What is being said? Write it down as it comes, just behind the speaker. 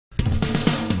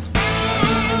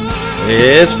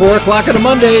It's 4 o'clock on a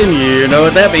Monday, and you know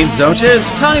what that means, don't you? It's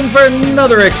time for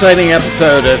another exciting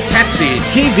episode of Taxi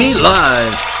TV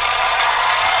Live.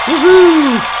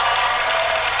 Woohoo!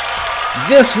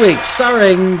 This week,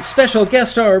 starring special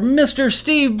guest star Mr.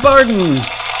 Steve Barden.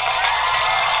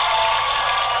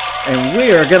 And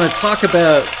we are going to talk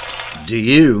about, do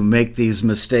you make these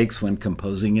mistakes when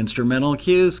composing instrumental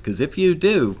cues? Because if you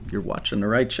do, you're watching the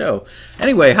right show.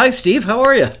 Anyway, hi Steve, how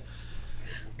are you?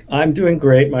 I'm doing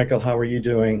great, Michael. How are you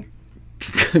doing?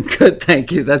 Good,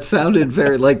 thank you. That sounded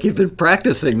very like you've been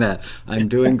practicing that. I'm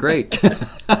doing great.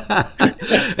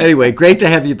 Anyway, great to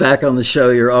have you back on the show.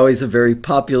 You're always a very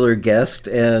popular guest.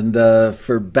 And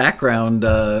for background...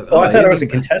 I thought I was a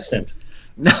contestant.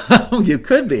 No, you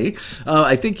could be.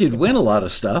 I think you'd win a lot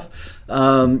of stuff.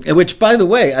 Which, by the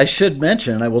way, I should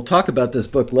mention, I will talk about this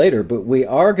book later, but we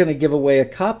are going to give away a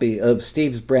copy of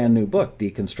Steve's brand new book,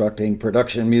 Deconstructing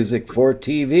Production Music for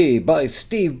TV by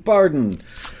Steve Barden.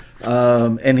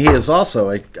 And he is also,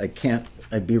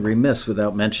 I'd be remiss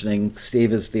without mentioning,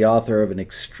 Steve is the author of an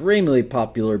extremely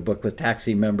popular book with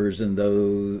Taxi members and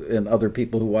other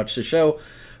people who watch the show,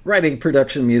 Writing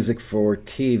Production Music for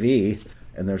TV.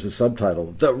 And there's a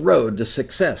subtitle, The Road to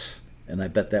Success. And I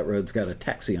bet that road's got a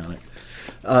taxi on it.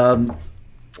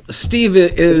 Steve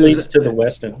is... It leads to the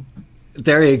Westin.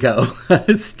 There you go.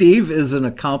 Steve is an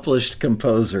accomplished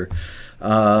composer,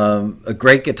 a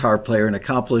great guitar player, an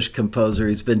accomplished composer.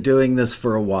 He's been doing this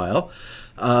for a while.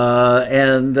 I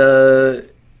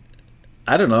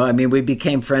don't know. I mean, we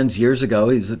became friends years ago.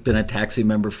 He's been a Taxi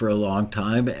member for a long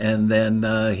time. And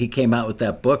then he came out with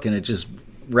that book, and it just...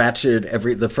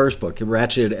 the first book, it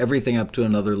ratcheted everything up to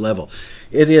another level.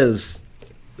 It is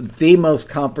the most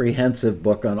comprehensive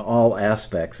book on all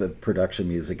aspects of production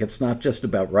music. It's not just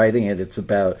about writing it, it's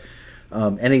about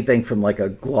anything from like a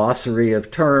glossary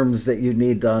of terms that you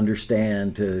need to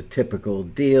understand to typical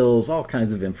deals, all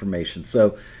kinds of information.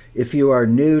 So if you are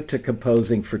new to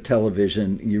composing for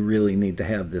television, you really need to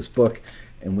have this book,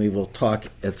 and we will talk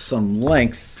at some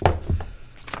length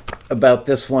about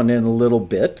this one in a little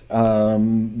bit.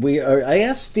 I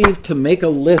asked Steve to make a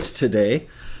list today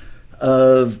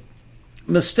of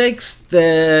mistakes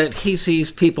that he sees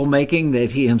people making,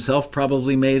 that he himself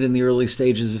probably made in the early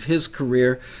stages of his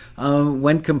career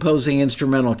when composing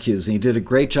instrumental cues. And he did a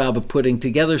great job of putting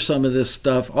together some of this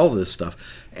stuff, all this stuff,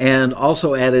 and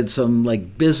also added some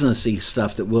like businessy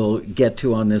stuff that we'll get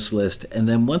to on this list. And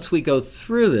then once we go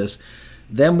through this,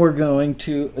 then we're going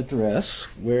to address,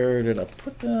 where did I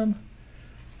put them?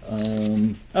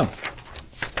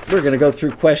 We're going to go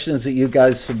through questions that you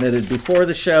guys submitted before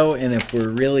the show, and if we're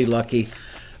really lucky,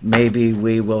 maybe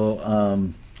we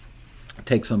will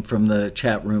take some from the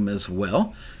chat room as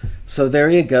well. So there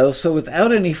you go. So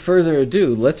without any further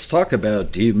ado, let's talk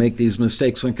about, do you make these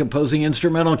mistakes when composing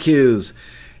instrumental cues?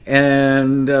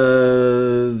 And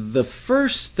the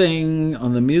first thing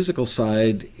on the musical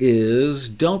side is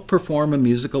don't perform a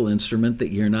musical instrument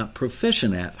that you're not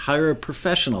proficient at. Hire a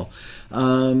professional.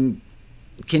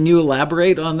 Can you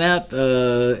elaborate on that?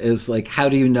 Is like, how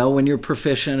do you know when you're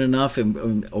proficient enough,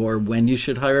 or when you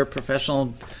should hire a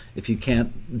professional if you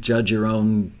can't judge your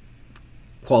own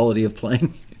quality of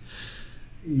playing?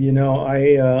 You know,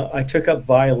 I took up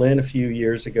violin a few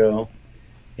years ago.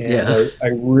 And I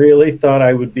really thought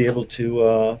I would be able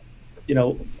to,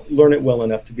 learn it well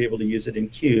enough to be able to use it in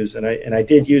cues. And I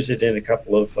did use it in a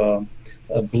couple of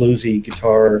bluesy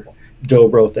guitar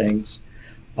dobro things.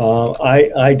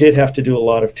 I did have to do a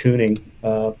lot of tuning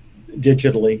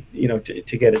digitally,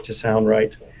 to get it to sound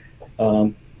right.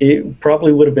 It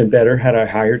probably would have been better had I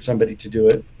hired somebody to do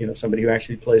it, somebody who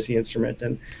actually plays the instrument.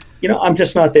 And, I'm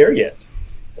just not there yet.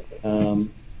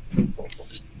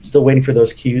 Still waiting for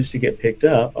those cues to get picked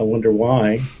up. I wonder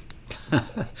why.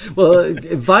 Well,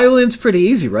 violin's pretty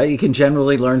easy, right? You can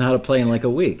generally learn how to play in like a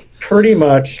week. Pretty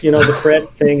much. The fret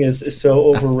thing is so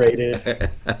overrated.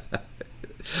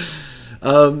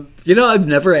 I've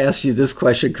never asked you this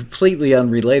question, completely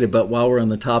unrelated, but while we're on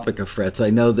the topic of frets,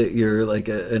 I know that you're like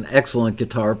an excellent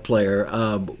guitar player.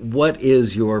 What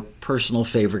is your personal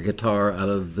favorite guitar out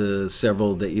of the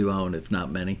several that you own, if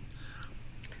not many?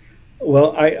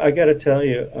 Well, I got to tell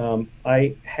you,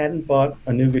 I hadn't bought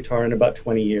a new guitar in about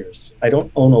 20 years. I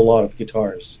don't own a lot of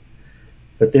guitars,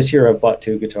 but this year I've bought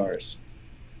 2 guitars.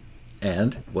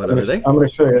 And what are they? I'm going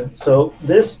to show you. So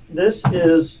this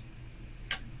is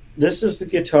the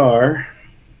guitar.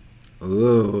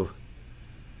 Ooh.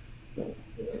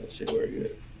 Let's see where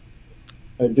you.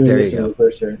 I'm doing this in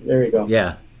reverse here. There you go.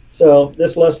 Yeah. So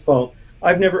this Les Paul.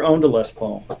 I've never owned a Les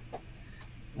Paul.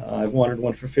 I've wanted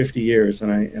one for 50 years,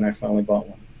 and I finally bought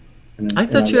one. I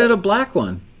thought you had a black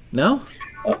one. No?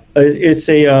 It's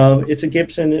a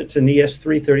Gibson. It's an ES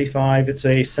 335. It's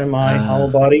a semi hollow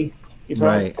body guitar.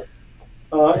 Right.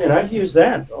 And I've used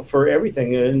that for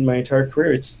everything in my entire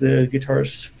career. The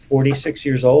guitar's 46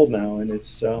 years old now, and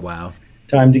it's Wow.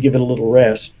 time to give it a little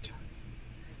rest.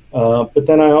 But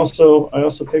then I also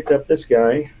picked up this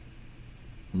guy.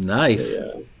 Nice.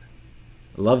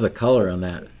 Love the color on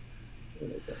that.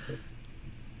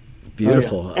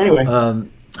 Beautiful. Oh, yeah. Anyway,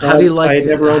 how do you like? I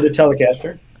never owned a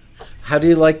Telecaster. How do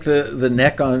you like the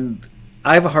neck on?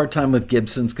 I have a hard time with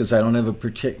Gibsons because I don't have a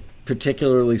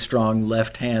particularly strong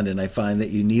left hand, and I find that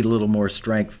you need a little more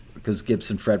strength because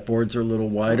Gibson fretboards are a little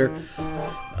wider.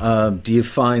 Do you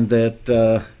find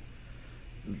that?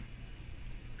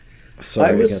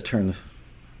 Sorry, I got to turn this.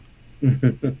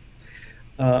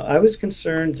 I was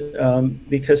concerned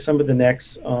because some of the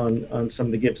necks on some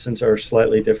of the Gibsons are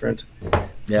slightly different.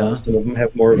 Yeah. Some of them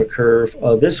have more of a curve.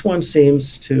 This one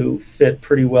seems to fit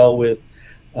pretty well with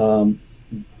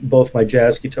both my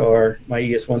jazz guitar, my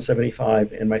ES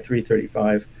 175, and my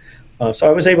 335. So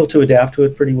I was able to adapt to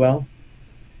it pretty well.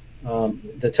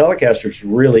 The Telecaster is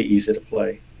really easy to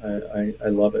play. I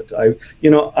love it. I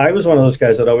was one of those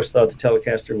guys that always thought the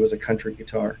Telecaster was a country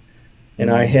guitar, and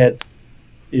I had,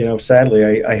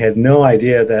 sadly, I had no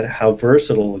idea that how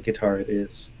versatile a guitar it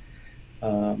is.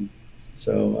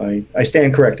 So I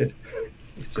stand corrected.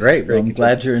 Great. Well, I'm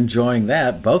glad you're enjoying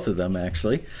that, both of them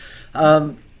actually.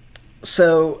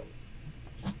 So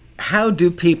how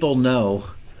do people know?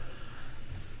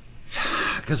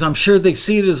 Because I'm sure they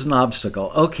see it as an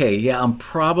obstacle. Okay, yeah, I'm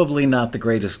probably not the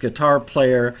greatest guitar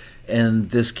player, and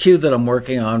this cue that I'm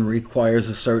working on requires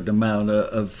a certain amount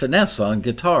of finesse on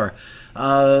guitar.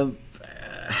 How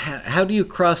do you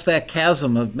cross that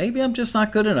chasm of maybe I'm just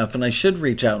not good enough and I should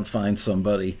reach out and find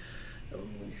somebody?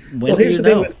 When do you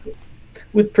know? Thing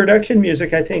with production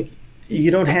music, I think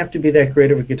you don't have to be that great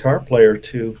of a guitar player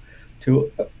to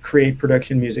create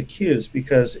production music cues,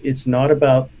 because it's not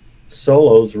about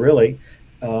solos really.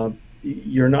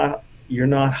 You're not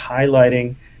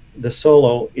highlighting the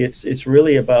solo. It's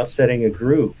really about setting a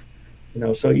groove.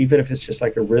 So even if it's just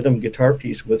like a rhythm guitar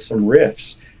piece with some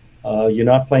riffs, you're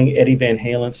not playing Eddie Van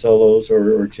Halen solos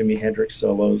or Jimi Hendrix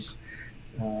solos.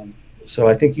 So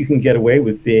I think you can get away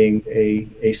with being a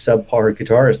subpar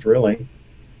guitarist, really.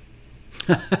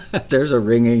 There's a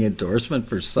ringing endorsement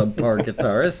for subpar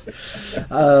guitarist.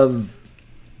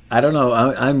 I don't know.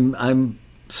 I'm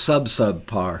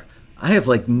subpar. I have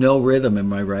like no rhythm in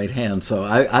my right hand, so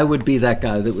I would be that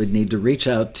guy that would need to reach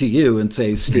out to you and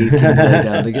say, Steve, can you lay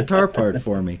down a guitar part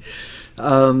for me?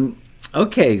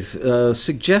 Okay,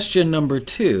 suggestion number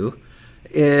 2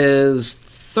 is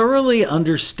thoroughly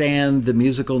understand the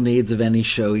musical needs of any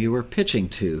show you are pitching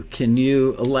to. Can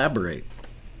you elaborate?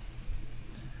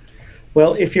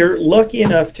 Well, if you're lucky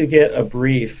enough to get a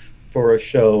brief for a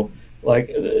show, like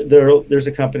there's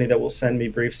a company that will send me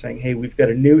briefs saying, hey, we've got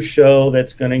a new show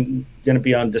that's going to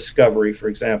be on Discovery, for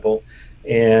example,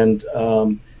 and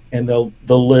they'll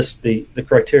list the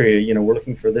criteria. We're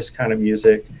looking for this kind of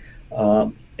music,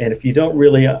 and if you don't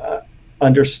really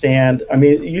understand, I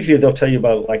mean, usually they'll tell you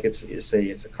about, like, it's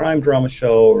a crime drama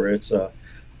show, or it's a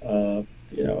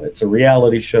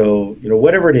reality show,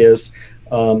 whatever it is.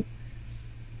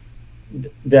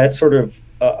 That sort of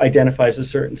identifies a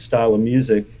certain style of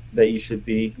music that you should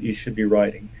be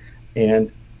writing.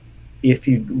 And if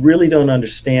you really don't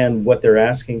understand what they're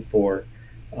asking for,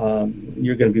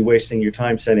 you're going to be wasting your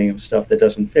time sending them stuff that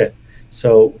doesn't fit.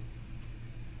 So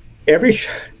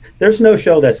there's no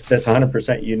show that's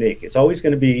 100% unique. It's always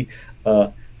going to be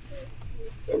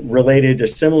related or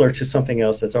similar to something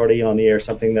else that's already on the air,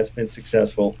 something that's been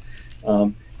successful.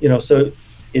 So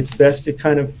it's best to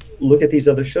kind of look at these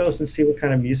other shows and see what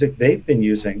kind of music they've been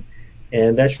using,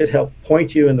 and that should help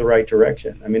point you in the right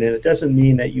direction. I mean, it doesn't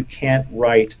mean that you can't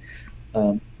write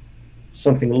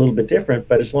something a little bit different,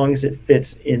 but as long as it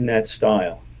fits in that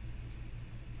style.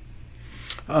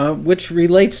 Which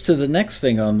relates to the next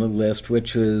thing on the list,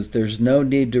 which is there's no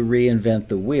need to reinvent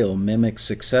the wheel. Mimic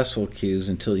successful cues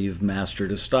until you've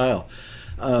mastered a style.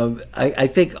 I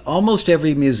think almost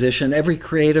every musician, every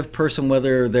creative person,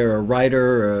 whether they're a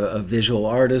writer or a visual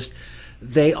artist,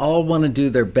 they all want to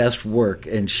do their best work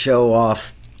and show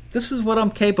off, this is what I'm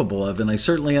capable of, and I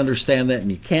certainly understand that,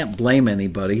 and you can't blame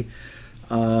anybody.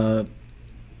 But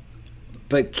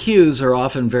cues are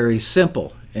often very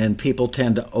simple, and people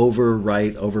tend to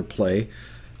overwrite, overplay.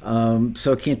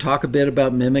 So can you talk a bit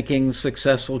about mimicking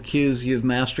successful cues you've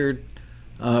mastered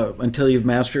until you've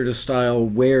mastered a style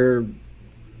where,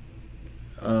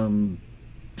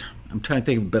 I'm trying to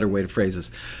think of a better way to phrase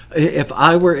this. If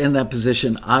I were in that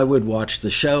position, I would watch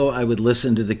the show. I would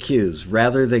listen to the cues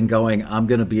rather than going, I'm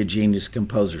going to be a genius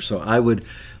composer. So I would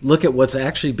look at what's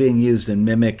actually being used and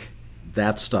mimic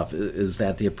that stuff. Is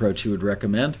that the approach you would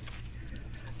recommend?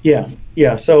 Yeah,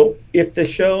 yeah. So if the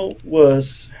show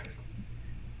was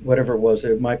whatever it was,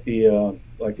 it might be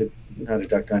like a not a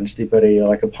Duck Dynasty, but a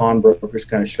like a pawnbrokers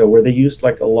kind of show where they used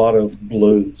like a lot of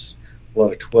blues, a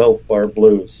lot of 12-bar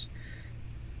blues.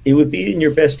 It would be in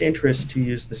your best interest to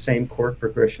use the same chord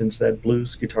progressions that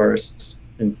blues guitarists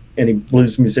and any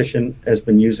blues musician has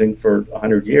been using for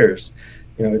 100 years.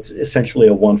 You know, it's essentially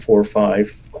a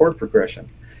 1-4-5 chord progression.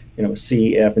 You know,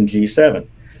 C, F, and G7.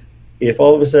 If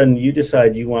all of a sudden you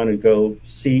decide you want to go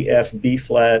C, F, B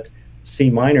flat,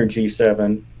 C minor,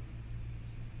 G7,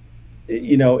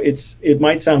 you know, it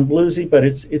might sound bluesy, but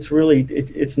it's really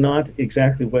it's not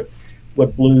exactly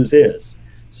what blues is.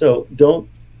 So don't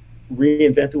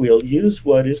reinvent the wheel. Use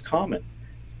what is common,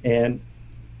 and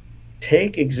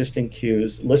take existing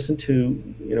cues. Listen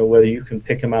to, you know, whether you can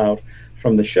pick them out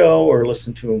from the show or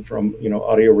listen to them from, you know,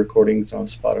 audio recordings on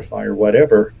Spotify or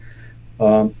whatever,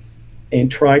 and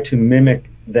try to mimic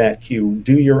that cue.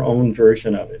 Do your own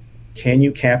version of it. Can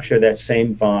you capture that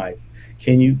same vibe?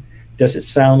 Does it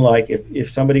sound like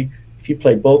if you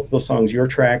play both those songs, your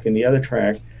track and the other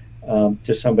track,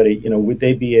 to somebody, you know, would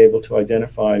they be able to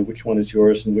identify which one is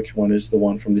yours and which one is the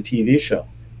one from the TV show?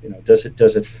 You know, does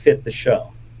it fit the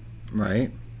show?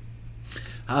 Right.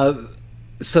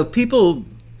 So people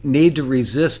need to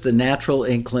resist the natural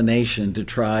inclination to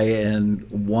try and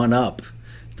one up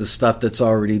the stuff that's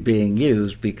already being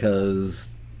used,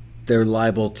 because they're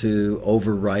liable to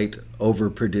overwrite,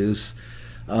 overproduce.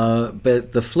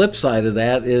 But the flip side of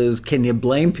that is, can you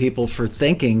blame people for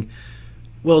thinking,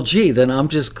 well, gee, then I'm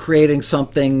just creating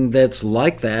something that's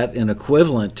like that and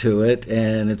equivalent to it,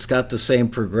 and it's got the same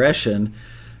progression.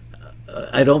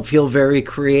 I don't feel very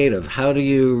creative. How do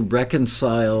you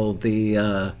reconcile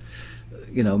the,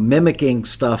 mimicking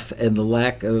stuff and the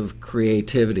lack of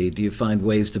creativity? Do you find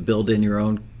ways to build in your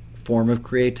own form of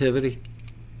creativity?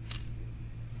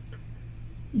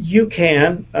 You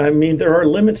can. I mean, there are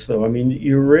limits, though. I mean,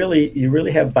 you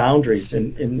really have boundaries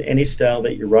in any style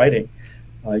that you're writing.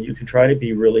 You can try to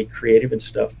be really creative and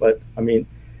stuff, but I mean,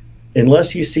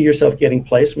 unless you see yourself getting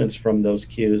placements from those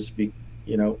cues,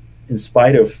 in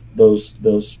spite of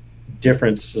those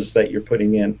differences that you're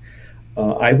putting in,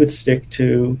 I would stick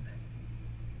to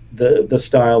the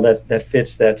style that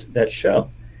fits that show.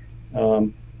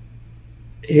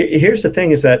 Here's the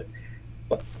thing: is that,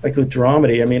 like with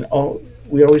dramedy, I mean,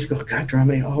 we always go, God,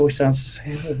 dramedy always sounds the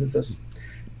same with those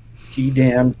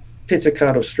damn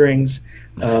pizzicato strings.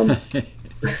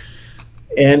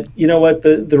 And you know what?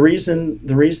 The reason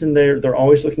they're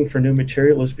always looking for new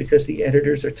material is because the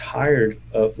editors are tired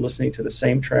of listening to the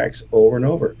same tracks over and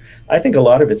over. I think a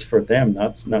lot of it's for them,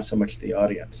 not so much the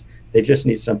audience. They just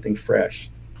need something fresh,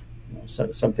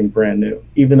 something brand new,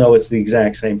 even though it's the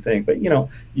exact same thing. But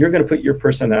you're going to put your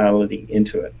personality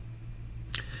into it.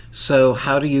 So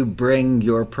how do you bring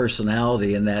your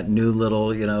personality and that new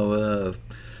little,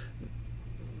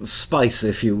 spice,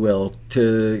 if you will,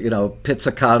 to,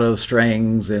 pizzicato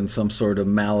strings and some sort of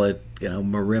mallet,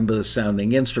 marimba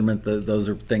sounding instrument? Those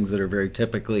are things that are very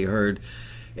typically heard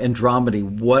in dramedy.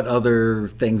 What other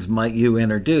things might you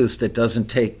introduce that doesn't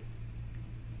take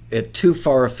it too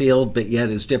far afield, but yet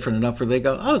is different enough where they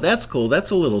go, oh, that's cool,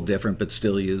 that's a little different, but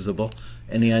still usable?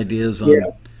 Any ideas on?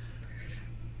 Yeah.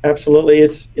 Absolutely.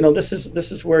 It's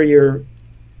this is where you're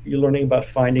learning about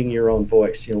finding your own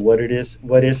voice. What it is.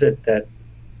 What is it that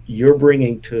you're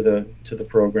bringing to the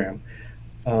program?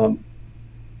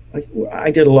 I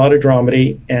did a lot of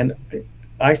dramedy, and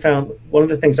I found one of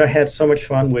the things I had so much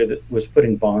fun with was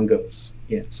putting bongos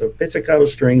in. So pizzicato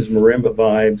strings, marimba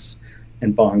vibes,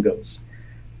 and bongos,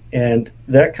 and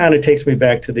that kind of takes me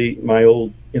back to my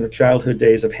old childhood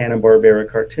days of Hanna-Barbera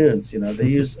cartoons. They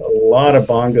use a lot of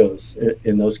bongos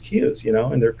in those cues,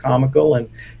 and they're comical, and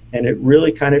it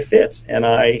really kind of fits. And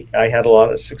I had a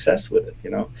lot of success with it,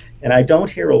 and I don't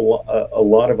hear a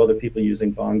lot of other people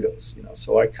using bongos,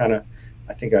 so I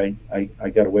think I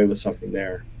got away with something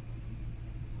there.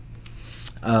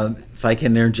 If I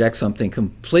can interject something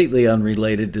completely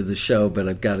unrelated to the show, but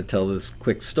I've got to tell this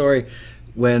quick story.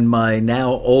 When my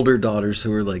now older daughters,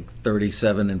 who are like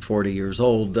 37 and 40 years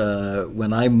old,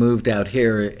 when I moved out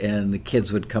here and the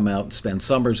kids would come out and spend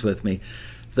summers with me,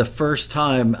 the first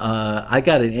time I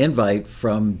got an invite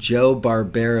from Joe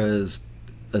Barbera's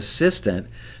assistant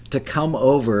to come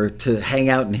over to hang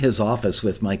out in his office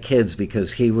with my kids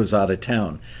because he was out of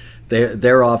town.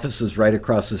 Their office is right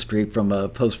across the street from a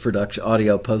post-production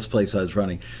audio post place I was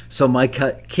running. So my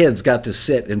kids got to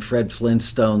sit in Fred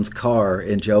Flintstone's car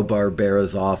in Joe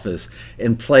Barbera's office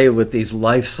and play with these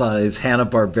life-size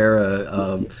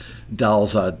Hanna-Barbera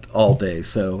dolls all day.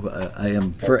 So I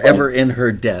am forever in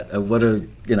her debt.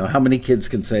 How many kids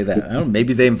can say that? I don't know,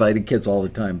 maybe they invited kids all the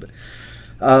time. But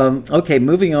okay,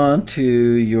 moving on to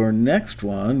your next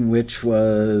one, which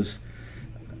was...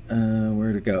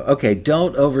 where to go? Okay,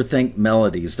 don't overthink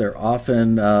melodies. They're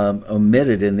often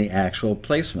omitted in the actual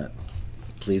placement.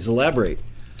 Please elaborate.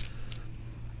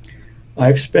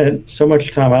 I've spent so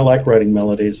much time. I like writing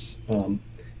melodies.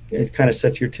 It kind of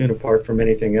sets your tune apart from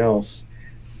anything else.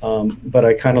 But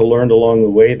I kind of learned along the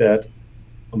way that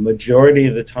a majority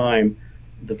of the time,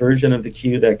 the version of the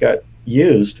cue that got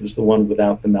used was the one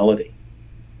without the melody.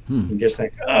 You just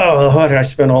think, oh, how did I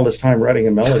spend all this time writing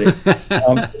a melody?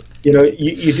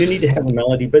 You do need to have a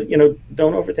melody, but,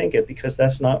 don't overthink it, because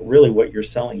that's not really what you're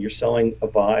selling. You're selling a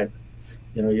vibe.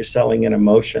 You're selling an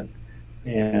emotion.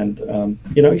 And,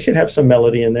 you should have some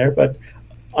melody in there. But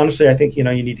honestly, I think, you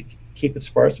need to keep it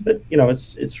sparse. But,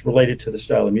 it's related to the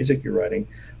style of music you're writing.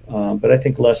 But I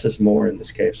think less is more in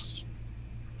this case.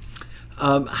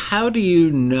 How do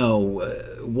you know,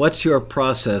 what's your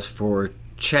process for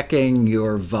checking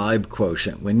your vibe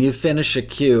quotient when you finish a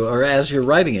cue, or as you're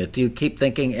writing it? Do you keep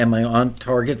thinking, am I on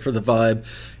target for the vibe?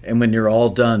 And when you're all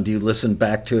done, do you listen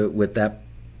back to it with that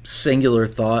singular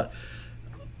thought,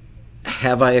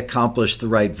 have I accomplished the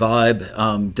right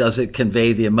vibe? Does it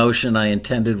convey the emotion I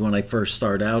intended when I first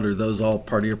start out? Are those all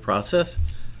part of your process?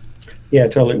 Yeah,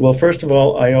 totally. Well, first of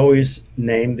all, I always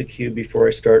name the cue before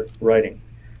I start writing.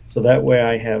 So that way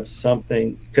I have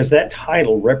something, because that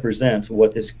title represents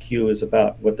what this cue is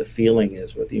about, what the feeling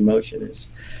is, what the emotion is.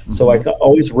 Mm-hmm. So I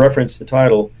always reference the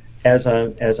title as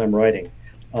I'm writing.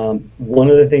 One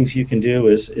of the things you can do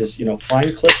is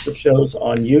find clips of shows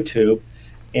on YouTube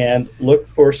and look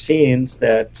for scenes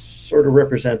that sort of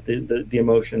represent the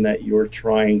emotion that you're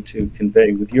trying to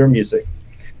convey with your music.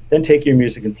 Then take your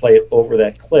music and play it over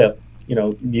that clip.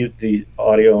 Mute the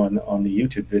audio on the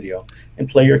YouTube video and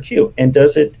play your cue. And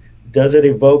does it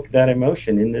evoke that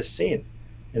emotion in this scene?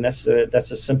 And that's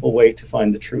a simple way to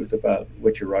find the truth about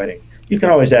what you're writing. You can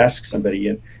always ask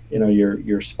somebody,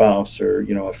 your spouse or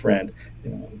a friend,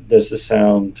 does this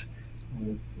sound,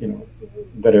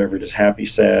 whatever it is, happy,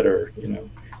 sad, or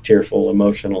tearful,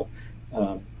 emotional,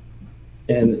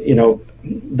 and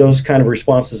those kind of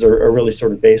responses are really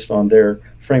sort of based on their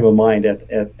frame of mind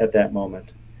at that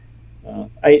moment.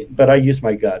 But I use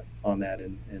my gut on that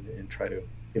and try to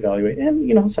evaluate.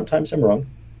 And, sometimes I'm wrong.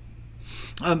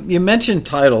 You mentioned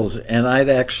titles, and I'd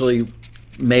actually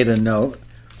made a note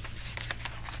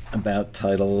about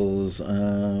titles.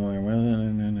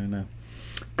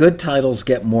 Good titles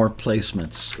get more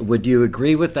placements. Would you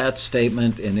agree with that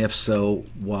statement? And if so,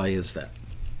 why is that?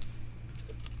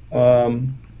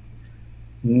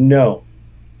 No.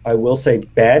 I will say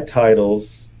bad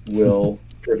titles will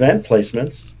prevent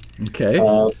placements. Okay.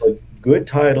 But good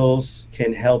titles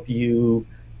can help you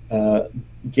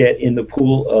get in the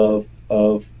pool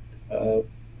of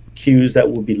cues that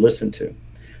will be listened to.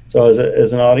 So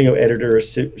as an audio editor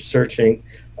is searching,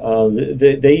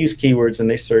 they use keywords and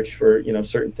they search for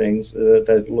certain things that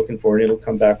they're looking for, and it'll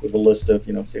come back with a list of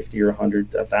 50 or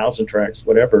 100, 1,000 tracks,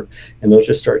 whatever, and they'll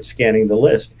just start scanning the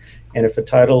list. And if a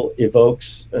title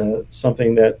evokes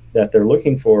something that they're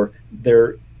looking for,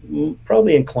 they're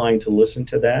probably inclined to listen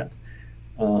to that.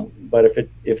 But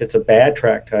if it's a bad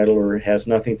track title or it has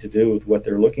nothing to do with what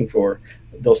they're looking for,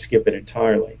 they'll skip it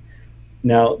entirely.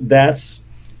 Now that's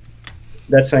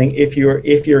saying if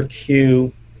your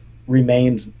cue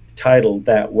remains titled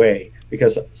that way,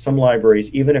 because some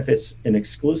libraries, even if it's an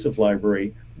exclusive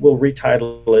library, will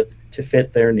retitle it to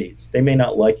fit their needs. They may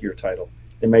not like your title.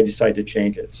 They may decide to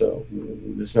change it. So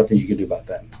there's nothing you can do about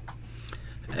that.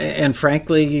 And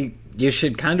frankly, you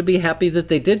should kind of be happy that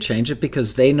they did change it,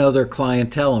 because they know their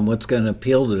clientele and what's going to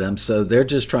appeal to them. So they're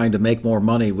just trying to make more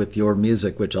money with your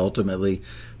music, which ultimately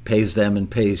pays them and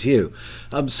pays you.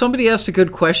 Somebody asked a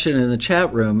good question in the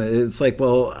chat room. It's like,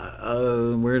 well,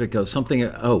 where'd it go?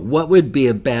 What would be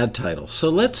a bad title? So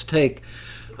let's take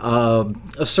a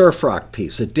surf rock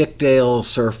piece, a Dick Dale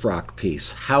surf rock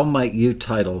piece. How might you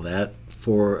title that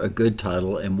for a good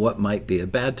title, and what might be a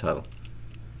bad title?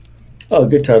 Oh, a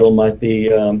good title might be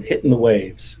Hitting the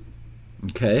Waves.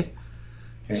 Okay.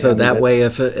 So that way,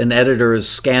 if an editor is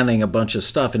scanning a bunch of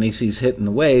stuff and he sees Hitting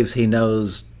the Waves, he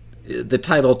knows the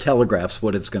title telegraphs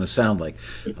what it's going to sound like.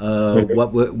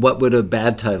 What would a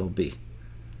bad title be?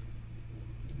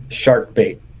 Shark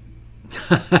Bait.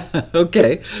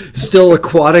 Okay, still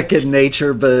aquatic in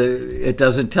nature, but it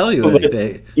doesn't tell you But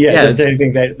anything. yeah, it Yeah, doesn't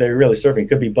anything that they're really surfing. It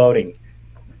could be boating.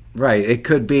 right. It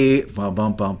could be bump,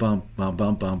 bump, bump, bump, bump,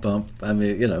 bump, bump, bump. I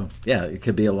mean, yeah, it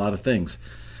could be a lot of things.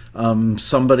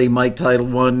 Somebody might title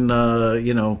one,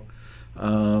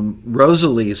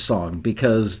 Rosalie's song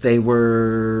because they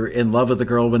were in love with the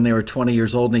girl when they were 20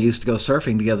 years old and they used to go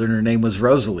surfing together and her name was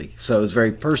Rosalie. So it was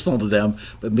very personal to them,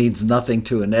 but means nothing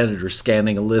to an editor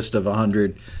scanning a list of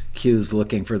 100 cues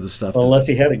looking for the stuff. Well, unless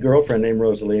he had a girlfriend named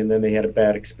Rosalie and then they had a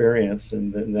bad experience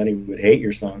and then he would hate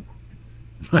your song.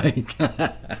 Right.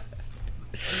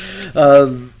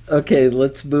 Okay,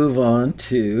 let's move on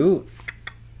to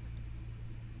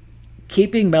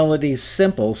keeping melodies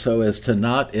simple so as to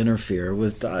not interfere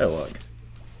with dialogue.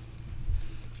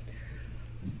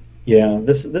 Yeah,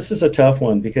 this is a tough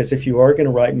one because if you are going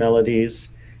to write melodies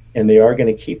and they are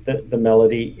going to keep the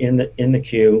melody in the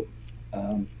cue,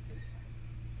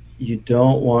 you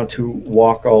don't want to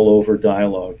walk all over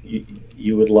dialogue.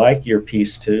 You would like your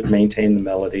piece to maintain the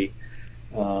melody.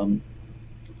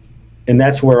 And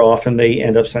that's where often they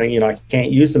end up saying, I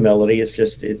can't use the melody. It's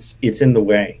just, it's in the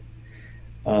way.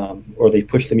 Or they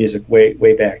push the music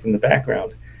way back in the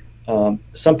background.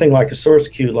 Something like a source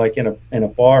cue, like in a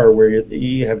bar where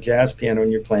you have jazz piano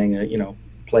and you're playing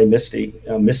play Misty,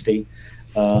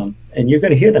 and you're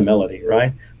going to hear the melody,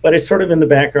 right? But it's sort of in the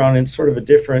background and sort of a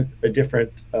different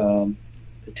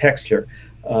texture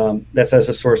that's as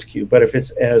a source cue. But if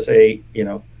it's as a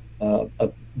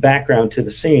background to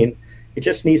the scene, it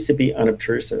just needs to be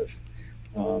unobtrusive.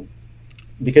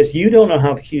 Because you don't know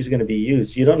how the cue is going to be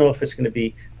used. You don't know if it's going to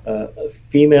be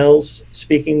females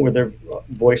speaking where their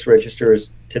voice register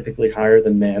is typically higher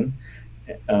than men,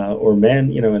 or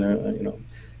men,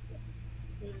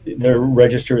 their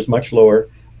register is much lower.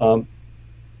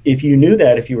 If you knew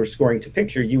that, if you were scoring to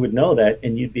picture, you would know that,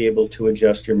 and you'd be able to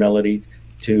adjust your melody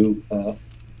to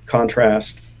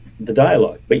contrast the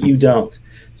dialogue, but you don't.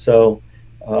 So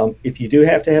if you do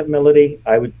have to have melody,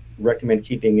 I would recommend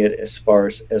keeping it as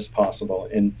sparse as possible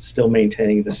and still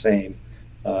maintaining the same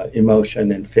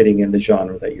emotion and fitting in the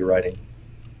genre that you're writing.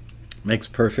 Makes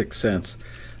perfect sense.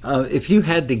 If you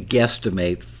had to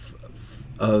guesstimate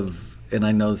and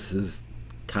I know this is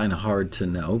kind of hard to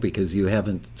know because you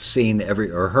haven't seen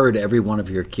or heard every one of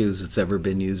your cues that's ever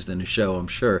been used in a show, I'm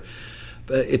sure.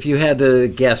 But if you had to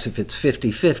guess if it's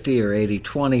 50-50 or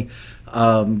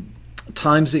 80-20,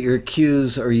 times that your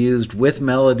cues are used with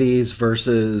melodies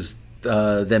versus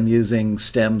them using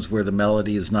stems where the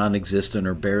melody is non-existent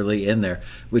or barely in there,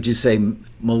 would you say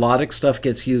melodic stuff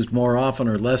gets used more often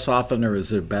or less often, or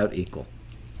is it about equal?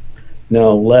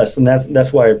 No, less, and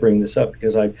that's why I bring this up,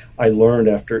 because I learned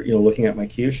after looking at my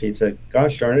cue sheets that,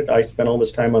 gosh darn it, I spent all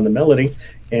this time on the melody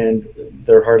and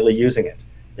they're hardly using it.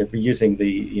 They're using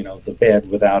the the bed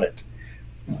without it.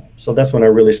 So that's when I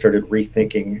really started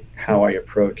rethinking how I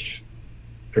approach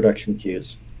production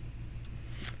cues.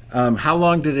 How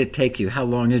long did it take you? How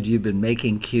long had you been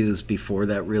making cues before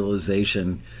that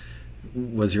realization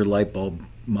was your light bulb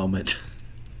moment?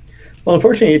 Well,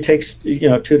 unfortunately, it takes 2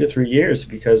 to 3 years,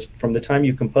 because from the time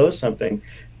you compose something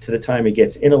to the time it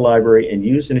gets in a library and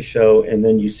used in a show, and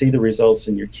then you see the results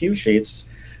in your cue sheets,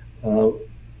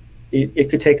 it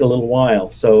could take a little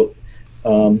while. So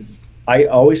I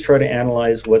always try to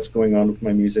analyze what's going on with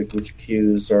my music, which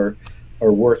cues are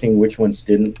working, which ones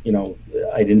didn't.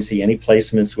 I didn't see any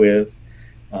placements with,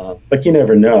 but you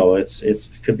never know. It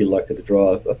could be luck of the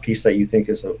draw. A piece that you think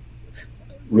is a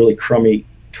really crummy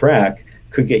track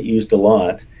could get used a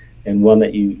lot, and one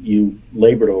that you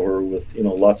labored over with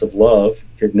lots of love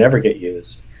could never get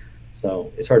used.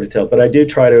 So it's hard to tell, but I do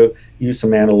try to use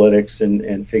some analytics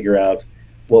and figure out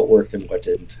what worked and what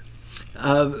didn't.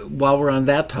 While we're on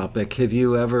that topic, have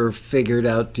you ever figured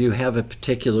out, do you have a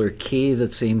particular key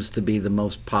that seems to be the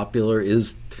most popular?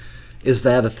 Is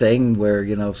that a thing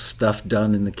where stuff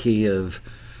done in the key of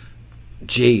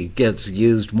G gets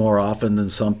used more often than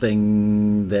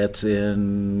something that's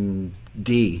in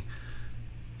D?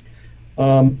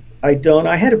 I don't.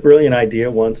 I had a brilliant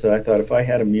idea once that I thought if I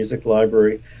had a music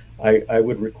library, I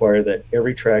would require that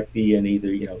every track be in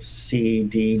either C,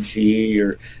 D, G,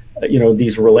 or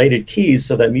these related keys,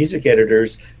 so that music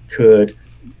editors could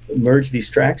merge these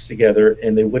tracks together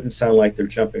and they wouldn't sound like they're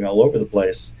jumping all over the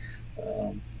place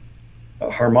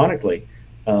harmonically.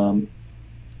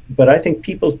 But I think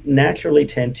people naturally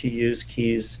tend to use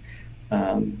keys.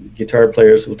 Guitar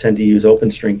players will tend to use open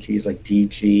string keys like D,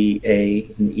 G, A,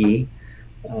 and E.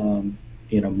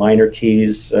 Minor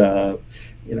keys,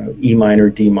 E minor,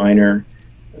 D minor.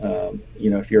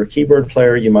 If you're a keyboard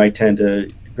player, you might tend to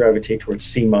gravitate towards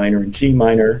C minor and G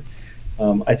minor.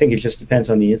 I think it just depends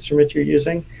on the instrument you're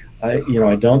using.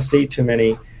 I don't see too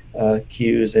many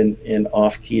cues in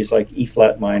off keys like E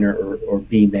flat minor or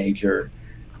B major,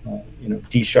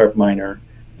 D sharp minor.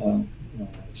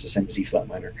 It's the same as E flat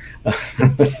minor,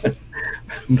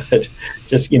 but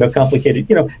just complicated.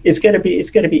 It's got to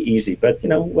be easy, but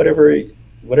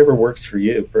whatever works for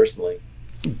you personally.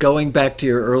 Going back to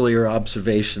your earlier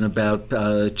observation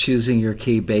about choosing your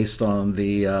key based on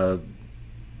the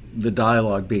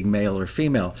dialogue being male or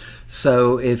female.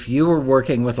 So if you were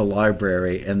working with a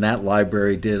library and that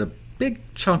library did a big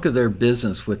chunk of their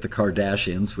business with the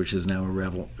Kardashians, which is now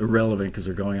irrelevant because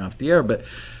they're going off the air, but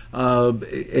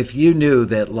if you knew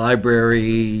that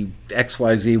library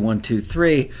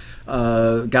XYZ123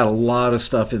 got a lot of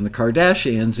stuff in the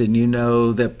Kardashians, and you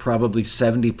know that probably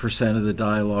 70% of the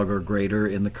dialogue or greater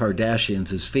in the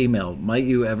Kardashians is female, might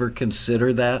you ever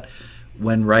consider that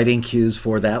when writing cues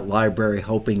for that library,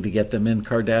 hoping to get them in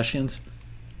Kardashians?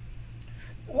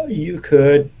 You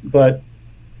could, but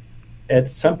at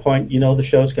some point, the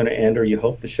show's going to end, or you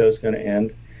hope the show's going to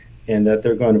end, and that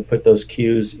they're going to put those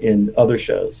cues in other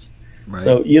shows. Right.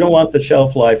 So you don't want the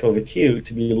shelf life of a cue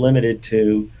to be limited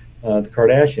to the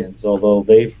Kardashians, although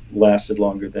they've lasted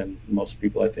longer than most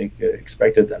people, I think,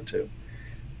 expected them to.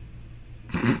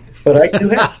 But I do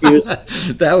have cues.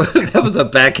 that was a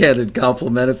backhanded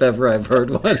compliment, if ever I've heard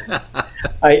one.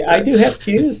 I do have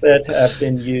cues that have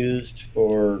been used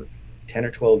for 10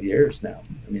 or 12 years now.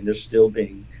 I mean, they're still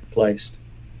being placed.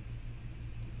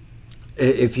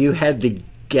 If you had to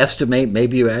guesstimate,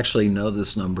 maybe you actually know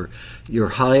this number, your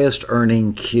highest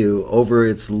earning cue over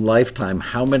its lifetime,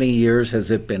 how many years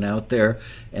has it been out there,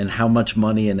 and how much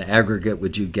money in aggregate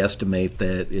would you guesstimate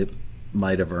that it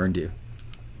might have earned you?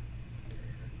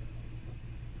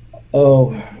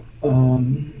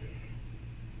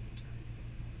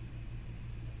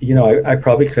 I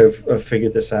probably could have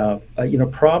figured this out.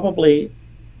 Probably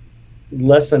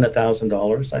less than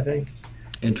 $1,000, I think.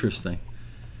 Interesting.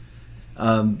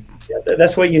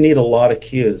 That's why you need a lot of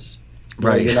cues.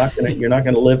 Right. You're not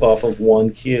gonna live off of one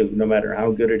cue, no matter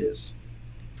how good it is.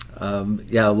 A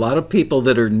lot of people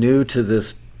that are new to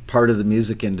this part of the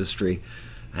music industry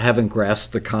haven't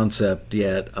grasped the concept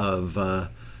yet of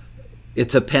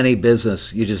it's a penny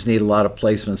business. You just need a lot of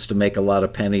placements to make a lot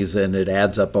of pennies, and it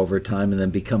adds up over time and then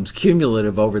becomes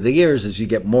cumulative over the years as you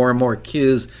get more and more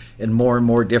cues and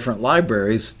more different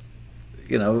libraries.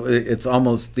 It's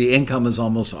almost, the income is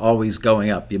almost always going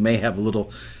up. You may have a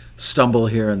little stumble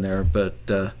here and there, but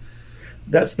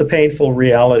that's the painful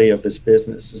reality of this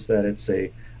business, is that it's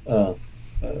a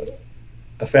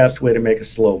fast way to make a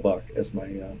slow buck, as my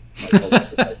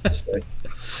co-worker likes to say.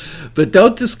 But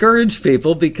don't discourage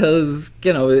people, because,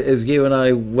 as you and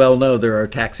I well know, there are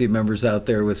taxi members out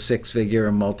there with six-figure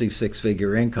and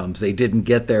multi-six-figure incomes. They didn't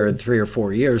get there in 3 or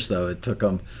 4 years, though. It took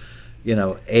them,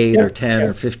 8 or 10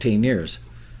 or 15 years.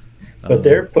 But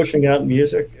they're pushing out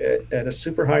music at a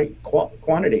super high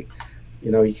quantity.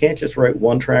 You can't just write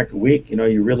one track a week.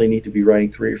 You really need to be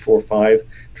writing 3 or 4 or 5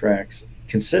 tracks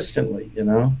consistently.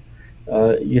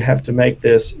 You have to make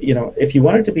this, if you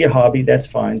want it to be a hobby, that's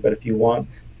fine. But if you want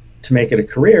to make it a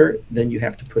career, then you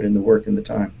have to put in the work and the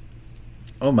time.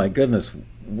 Oh my goodness,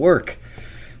 work.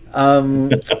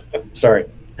 Sorry.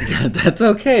 That's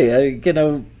okay.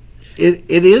 It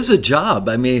is a job.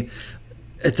 I mean,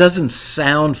 it doesn't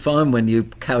sound fun when you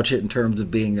couch it in terms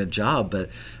of being a job, but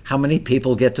how many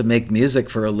people get to make music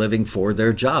for a living for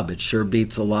their job? It sure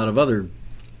beats a lot of other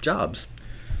jobs.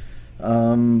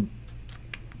 Let's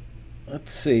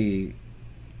see.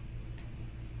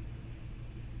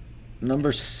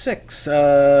 Number 6,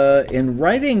 in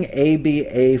writing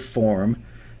ABA form,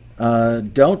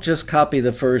 don't just copy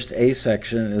the first A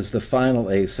section as the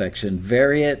final A section.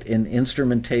 Vary it in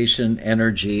instrumentation,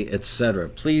 energy, etc.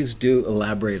 Please do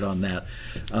elaborate on that.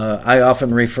 I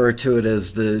often refer to it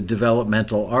as the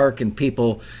developmental arc, and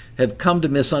people have come to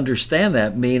misunderstand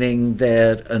that, meaning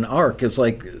that an arc is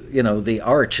like, the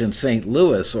arch in St.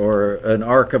 Louis, or an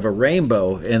arc of a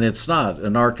rainbow, and it's not.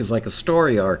 An arc is like a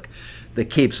story arc that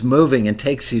keeps moving and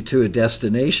takes you to a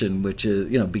destination, which is,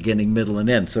 beginning, middle, and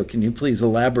end. So can you please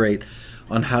elaborate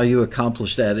on how you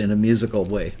accomplish that in a musical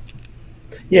way?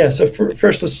 Yeah, so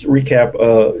first let's recap,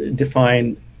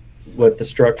 define what the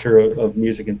structure of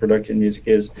music and production music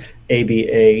is.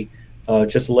 ABA,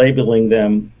 just labeling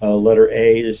them, letter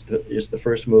A is the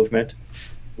first movement,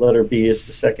 letter B is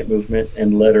the second movement,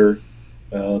 and letter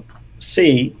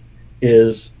C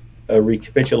is a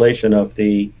recapitulation of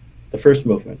the first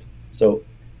movement. So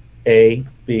A,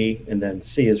 B, and then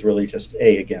C is really just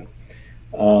A again.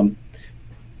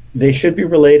 They should be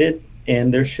related,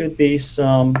 and there should be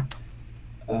some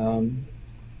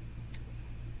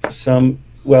some,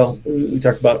 well, we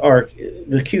talked about arc.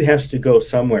 The cue has to go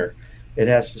somewhere. It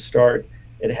has to start,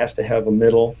 it has to have a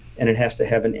middle, and it has to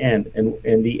have an end.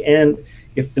 And the end,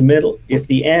 if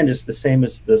the end is the same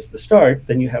as the start,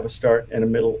 then you have a start and a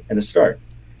middle and a start.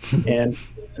 And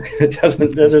that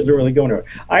doesn't really go anywhere.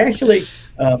 I actually,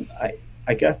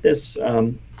 I got this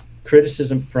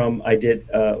criticism from, I did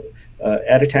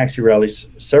at a taxi rally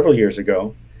several years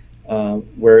ago,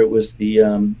 where it was the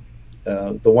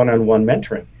one-on-one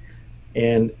mentoring.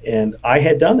 And I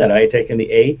had done that. I had taken the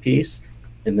A piece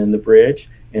and then the bridge,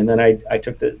 and then I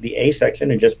took the A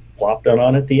section and just plopped it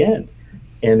on at the end.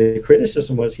 And the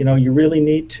criticism was, you really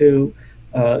need to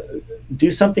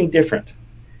do something different,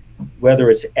 whether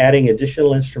it's adding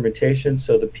additional instrumentation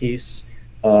so the piece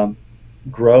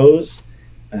grows,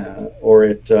 or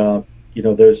it,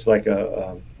 there's like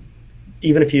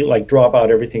even if you like drop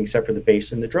out everything except for the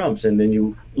bass and the drums, and then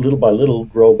you little by little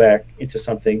grow back into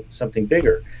something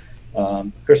bigger.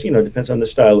 Of course, depends on the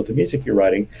style of the music you're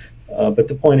writing. But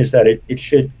the point is that it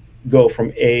should go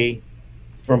from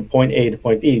point A to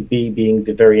point B, B being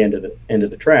the very end of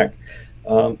the track.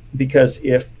 Because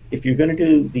if you're going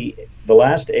to do the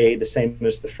last A the same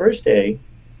as the first A,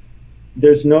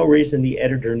 there's no reason the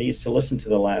editor needs to listen to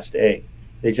the last A.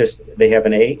 They have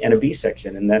an A and a B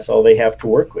section, and that's all they have to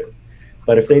work with.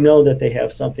 But if they know that they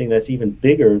have something that's even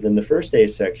bigger than the first A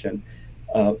section,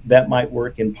 that might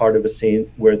work in part of a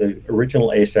scene where the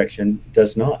original A section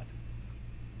does not.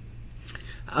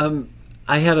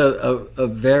 I had a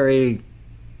very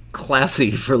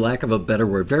classy, for lack of a better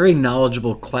word, very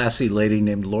knowledgeable, classy lady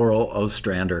named Laurel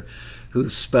Ostrander, who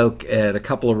spoke at a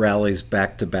couple of rallies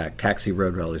back to back. Taxi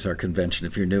Road Rallies, our convention,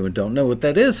 if you're new and don't know what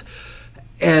that is.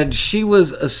 And she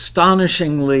was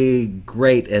astonishingly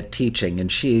great at teaching,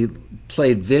 and she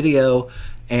played video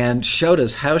and showed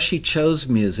us how she chose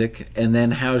music and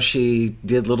then how she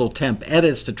did little temp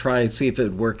edits to try and see if it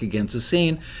would work against a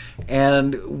scene.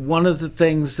 And one of the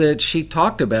things that she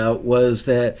talked about was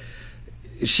that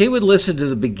she would listen to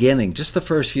the beginning, just the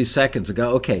first few seconds, and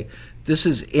go, okay, this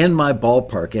is in my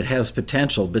ballpark, it has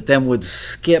potential, but then would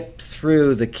skip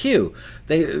through the cue.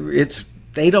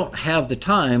 They don't have the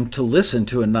time to listen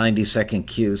to a 90-second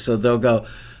cue, so they'll go,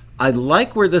 I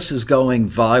like where this is going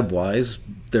vibe-wise.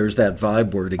 There's that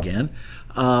vibe word again.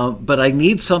 But I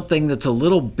need something that's a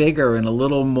little bigger and a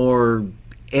little more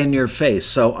in your face.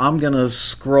 So I'm going to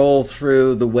scroll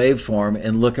through the waveform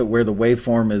and look at where the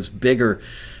waveform is bigger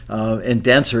and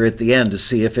denser at the end to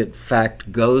see if it in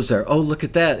fact goes there. Oh, look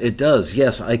at that. It does.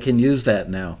 Yes, I can use that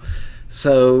now.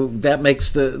 So that makes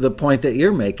the point that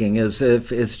you're making, is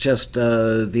if it's just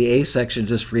the A section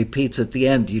just repeats at the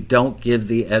end, you don't give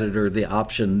the editor the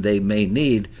option they may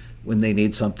need when they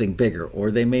need something bigger,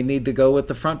 or they may need to go with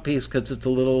the front piece because it's a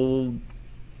little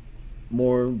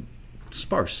more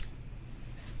sparse.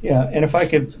 Yeah, and if I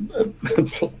could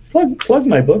plug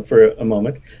my book for a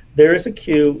moment, there is a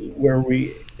cue where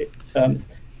we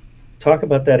talk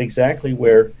about that exactly,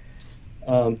 where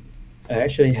I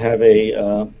actually have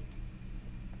a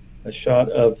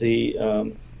shot of the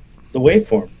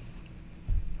waveform.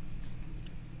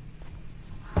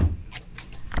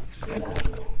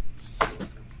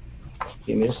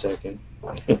 Give me a second.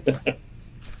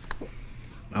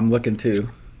 I'm looking too.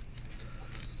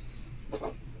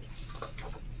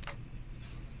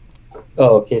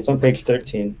 Oh, okay, it's on page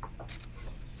 13.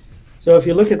 So if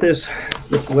you look at this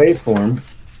waveform.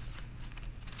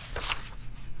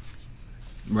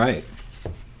 Right.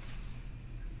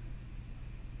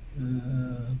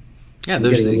 Yeah,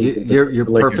 you're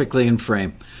perfectly in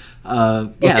frame.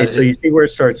 Okay, so you see where it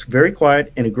starts very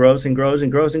quiet, and it grows and grows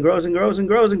and grows and grows and grows and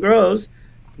grows and grows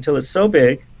until it's so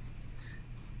big.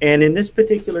 And in this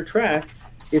particular track,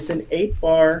 it's an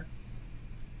 8-bar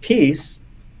piece,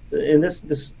 and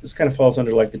this kind of falls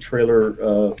under like the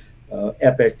trailer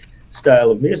epic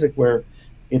style of music, where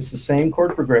it's the same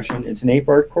chord progression. It's an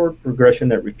 8-bar chord progression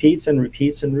that repeats and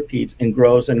repeats and repeats and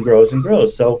grows and grows and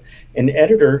grows. So an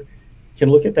editor can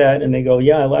look at that and they go,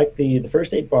 yeah, I like the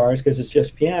first 8 bars because it's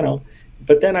just piano,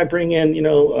 but then I bring in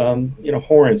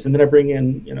horns, and then I bring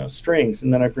in strings,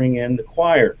 and then I bring in the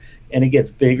choir, and it gets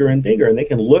bigger and bigger, and they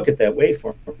can look at that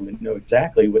waveform and know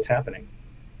exactly what's happening.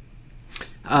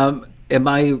 Am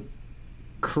I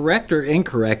correct or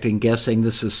incorrect in guessing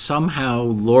this is somehow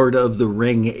Lord of the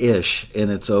Ring-ish in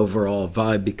its overall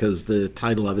vibe, because the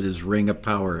title of it is Ring of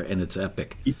Power and it's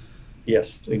epic?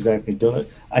 Yes, exactly.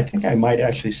 I think I might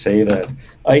actually say that.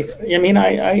 I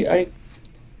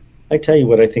tell you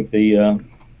what I think the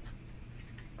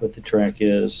track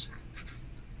is.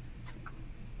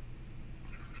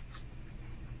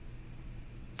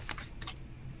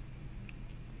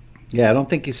 Yeah, I don't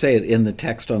think you say it in the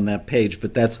text on that page,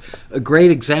 but that's a great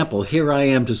example. Here I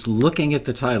am just looking at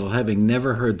the title, having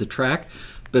never heard the track.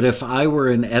 But if I were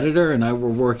an editor and I were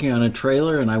working on a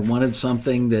trailer and I wanted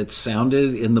something that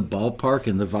sounded in the ballpark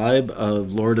and the vibe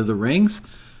of Lord of the Rings,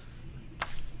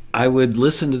 I would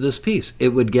listen to this piece. It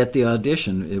would get the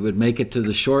audition. It would make it to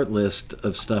the short list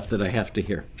of stuff that I have to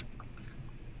hear.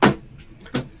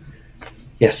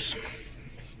 Yes.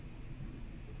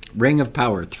 Ring of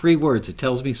Power, 3 words. It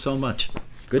tells me so much.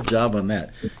 Good job on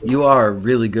that. You are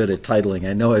really good at titling.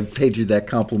 I know I've paid you that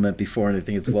compliment before, and I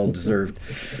think it's well deserved.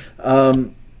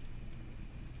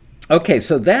 Okay,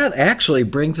 so that actually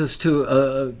brings us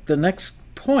to the next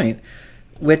point,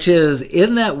 which is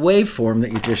in that waveform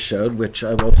that you just showed, which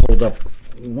I will hold up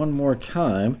one more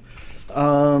time.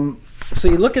 So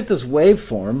you look at this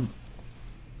waveform,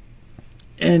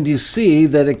 and you see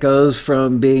that it goes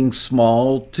from being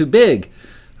small to big.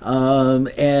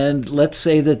 And let's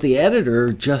say that the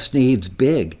editor just needs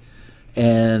big,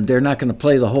 and they're not going to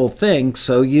play the whole thing,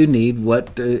 so you need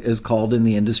what is called in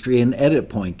the industry an edit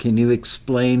point. Can you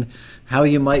explain how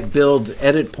you might build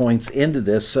edit points into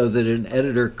this so that an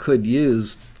editor could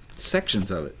use sections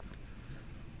of it?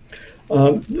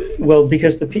 Well,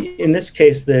 because in this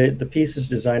case, the piece is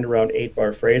designed around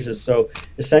 8-bar phrases, so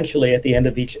essentially at the end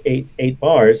of each eight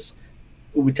bars,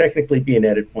 it would technically be an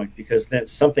edit point, because then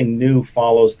something new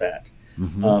follows that.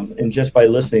 Mm-hmm. And just by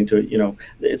listening to it,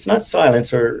 it's not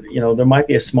silence, or there might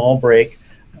be a small break,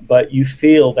 but you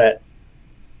feel that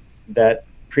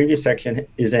previous section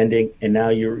is ending, and now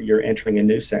you're entering a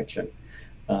new section.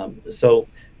 So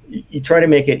you try to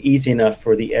make it easy enough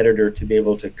for the editor to be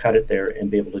able to cut it there and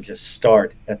be able to just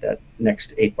start at that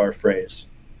next 8-bar phrase.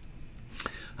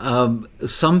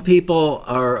 Some people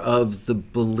are of the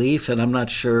belief, and I'm not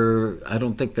sure, I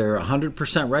don't think they're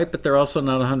 100% right, but they're also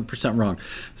not 100% wrong.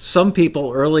 Some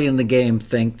people early in the game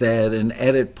think that an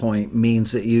edit point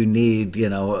means that you need,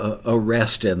 a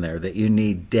rest in there, that you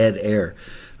need dead air.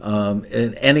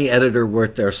 And any editor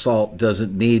worth their salt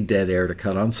doesn't need dead air to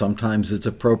cut on. Sometimes it's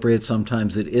appropriate,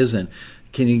 sometimes it isn't.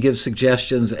 Can you give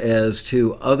suggestions as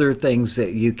to other things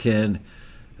that you can,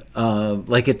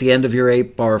 like at the end of your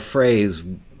 8-bar phrase,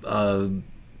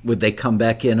 would they come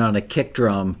back in on a kick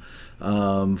drum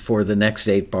for the next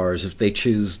 8 bars if they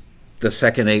choose the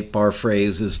second 8-bar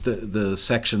phrase as the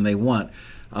section they want?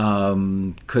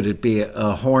 Could it be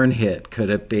a horn hit?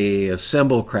 Could it be a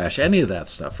cymbal crash? Any of that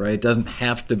stuff, right? It doesn't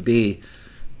have to be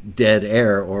dead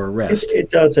air or rest.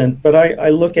 It doesn't, but I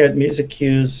look at music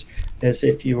cues as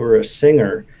if you were a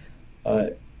singer.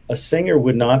 A singer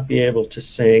would not be able to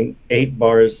sing 8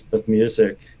 bars of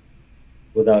music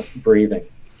without breathing.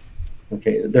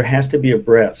 Okay, there has to be a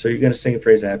breath. So you're going to sing a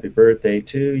phrase, happy birthday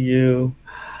to you,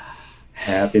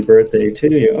 happy birthday to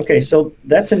you. Okay, so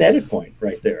that's an edit point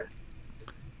right there.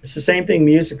 It's the same thing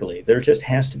musically. There just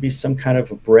has to be some kind of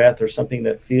a breath or something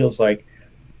that feels like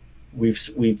we've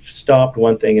stopped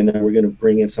one thing and then we're going to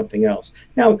bring in something else.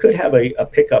 Now, it could have a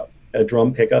pickup, a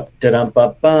drum pickup,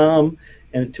 da-dum-ba-bum,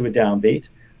 and to a downbeat.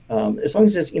 As long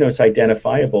as it's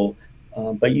identifiable,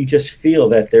 but you just feel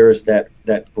that there is that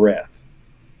breath.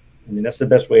 I mean, that's the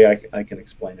best way I can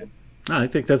explain it. I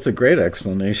think that's a great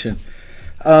explanation.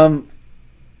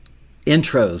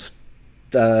 Intros.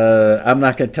 I'm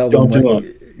not going to tell them.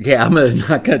 I'm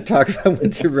not going to talk about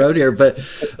what you wrote here, but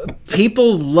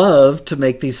people love to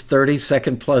make these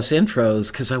 30-second plus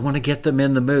intros because I want to get them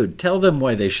in the mood. Tell them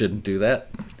why they shouldn't do that.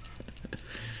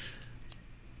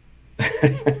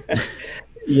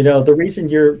 The reason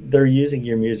they're using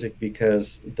your music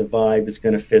because the vibe is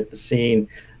going to fit the scene.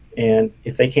 And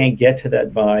if they can't get to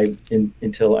that vibe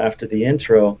until after the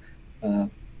intro,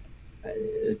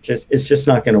 it's just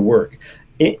not going to work.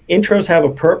 Intros have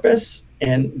a purpose,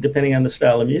 and depending on the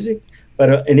style of music,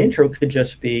 but an intro could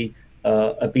just be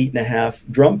a beat and a half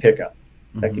drum pickup.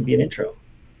 That could be an intro,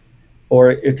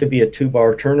 or it could be a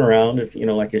 2-bar turnaround if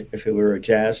if it were a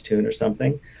jazz tune or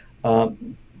something.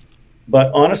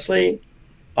 But honestly,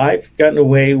 I've gotten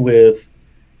away with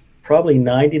probably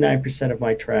 99% of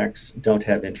my tracks don't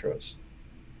have intros.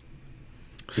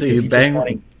 So you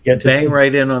bang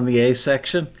right in on the A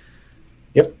section?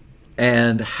 Yep.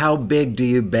 And how big do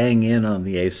you bang in on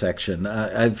the A section?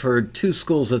 I've heard 2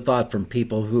 schools of thought from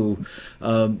people who,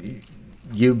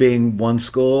 you being one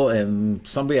school, and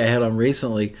somebody I had on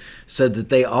recently said that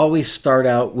they always start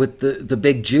out with the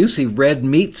big juicy red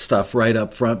meat stuff right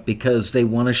up front because they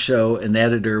want to show an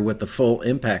editor what the full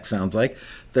impact sounds like.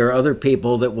 There are other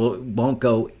people that won't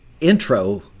go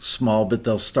intro small, but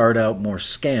they'll start out more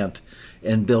scant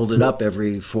and build it up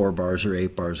every 4 bars or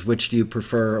 8 bars? Which do you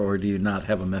prefer, or do you not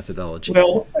have a methodology?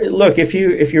 Well, look, if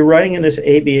you're writing in this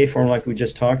ABA form like we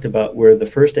just talked about, where the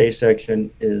first A section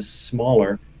is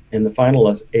smaller and the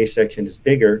final A section is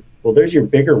bigger, well, there's your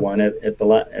bigger one at the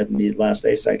last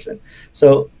A section.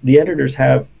 So the editors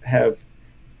have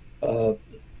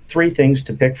 3 things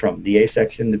to pick from: the A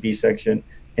section, the B section,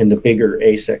 and the bigger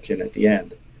A section at the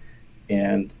end.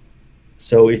 And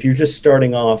so if you're just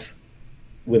starting off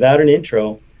without an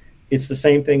intro, it's the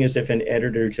same thing as if an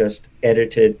editor just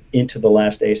edited into the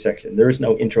last A section. There is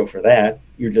no intro for that.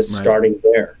 You're just starting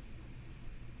there.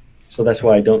 So that's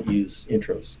why I don't use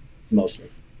intros mostly.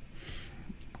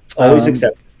 Always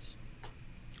exceptions.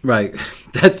 Right.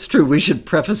 That's true. We should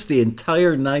preface the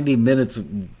entire 90 minutes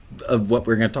of what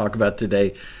we're going to talk about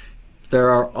today. There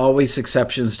are always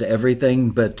exceptions to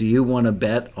everything, but do you want to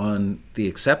bet on the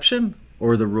exception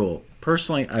or the rule?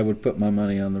 Personally, I would put my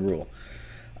money on the rule.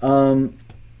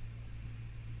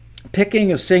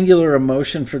 Picking a singular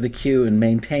emotion for the cue and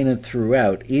maintain it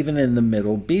throughout, even in the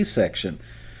middle B section.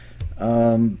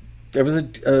 There was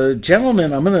a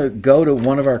gentleman, I'm going to go to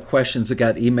one of our questions that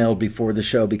got emailed before the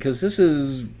show because this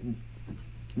is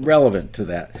relevant to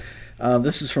that.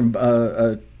 This is from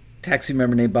a taxi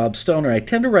member named Bob Stoner. I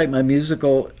tend to write my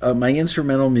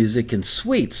instrumental music in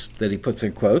suites, that he puts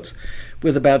in quotes,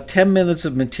 with about 10 minutes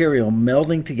of material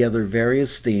melding together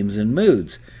various themes and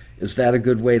moods. Is that a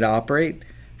good way to operate?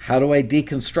 How do I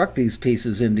deconstruct these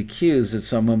pieces into cues that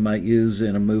someone might use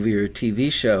in a movie or a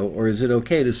TV show? Or is it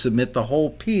okay to submit the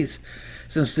whole piece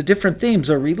since the different themes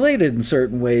are related in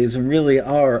certain ways and really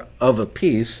are of a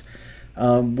piece,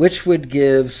 which would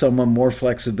give someone more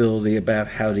flexibility about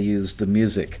how to use the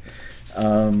music?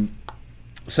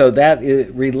 So that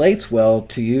it relates well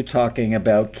to you talking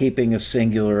about keeping a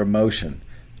singular emotion.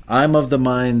 I'm of the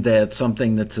mind that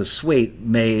something that's a suite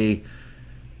may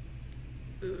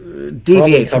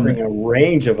deviate from covering a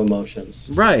range of emotions.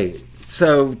 Right.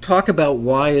 So talk about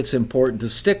why it's important to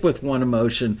stick with one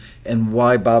emotion and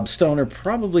why Bob Stoner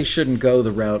probably shouldn't go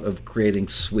the route of creating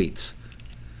suites.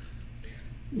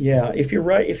 Yeah, if you're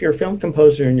a film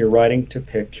composer and you're writing to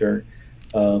picture,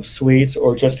 suites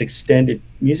or just extended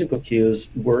musical cues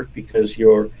work because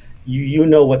you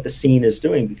know what the scene is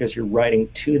doing because you're writing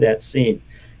to that scene.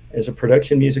 As a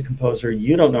production music composer,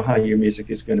 you don't know how your music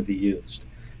is going to be used.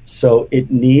 So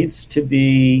it needs to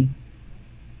be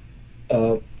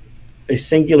a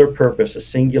singular purpose, a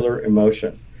singular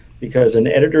emotion, because an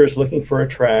editor is looking for a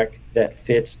track that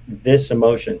fits this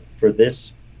emotion for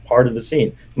this part of the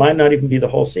scene. Might not even be the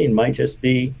whole scene, might just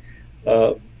be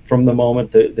from the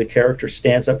moment the character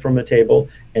stands up from a table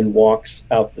and walks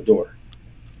out the door.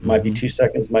 Might be 2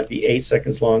 seconds, might be 8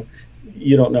 seconds long.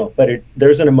 You don't know, but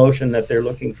there's an emotion that they're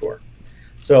looking for.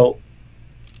 So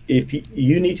if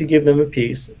you need to give them a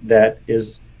piece that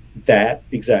is that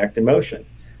exact emotion.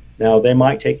 Now, they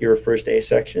might take your first A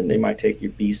section, they might take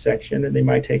your B section, and they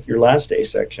might take your last A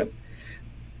section.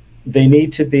 They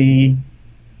need to be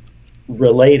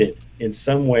related in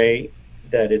some way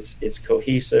that it's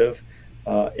cohesive,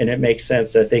 and it makes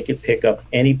sense that they could pick up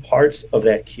any parts of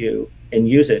that cue and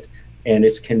use it, and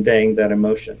it's conveying that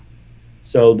emotion.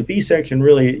 So the B section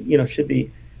really, should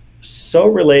be so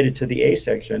related to the A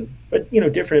section, but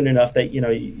different enough that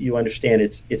you understand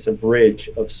it's a bridge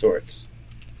of sorts.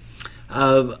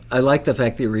 I like the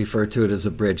fact that you refer to it as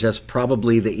a bridge. That's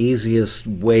probably the easiest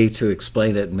way to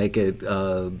explain it and make it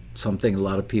something a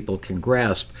lot of people can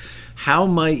grasp. How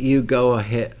might you go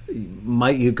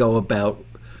about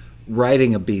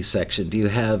writing a B section? Do you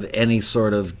have any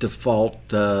sort of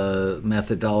default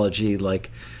methodology,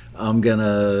 like I'm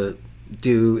gonna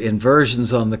do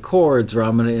inversions on the chords, or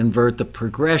I'm going to invert the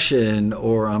progression,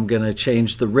 or I'm going to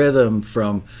change the rhythm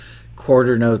from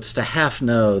quarter notes to half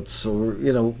notes, or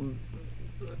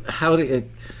how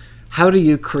do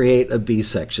you create a B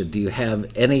section? Do you have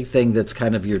anything that's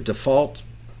kind of your default?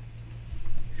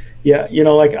 Yeah,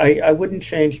 like I wouldn't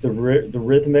change the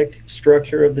rhythmic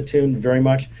structure of the tune very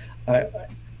much.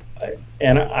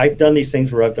 And I've done these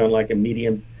things where I've done like a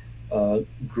medium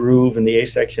groove in the A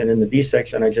section. In the B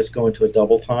section, I just go into a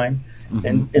double time.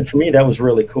 And for me, that was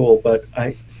really cool. But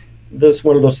that's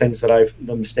one of those things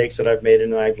the mistakes that I've made,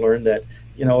 and I've learned that,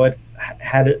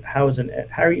 how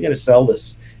are you going to sell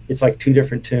this? It's like 2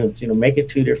 different tunes, make it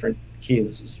 2 different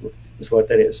cues is what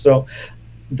that is. So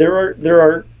there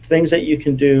are things that you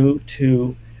can do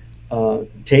to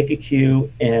take a cue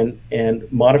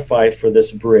and modify it for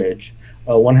this bridge.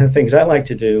 One of the things I like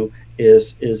to do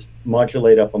is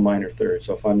modulate up a minor third.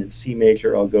 So if I'm in C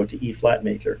major, I'll go to E flat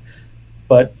major.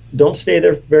 But don't stay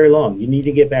there very long. You need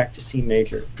to get back to C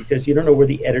major because you don't know where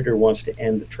the editor wants to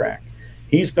end the track.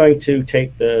 He's going to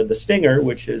take the stinger,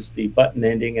 which is the button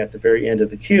ending at the very end of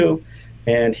the cue,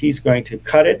 and he's going to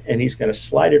cut it, and he's going to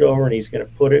slide it over, and he's going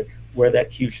to put it where that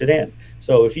cue should end.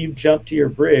 So if you jump to your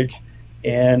bridge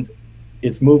and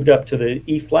it's moved up to the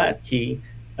E flat key,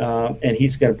 and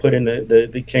he's going to put in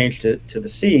the change to the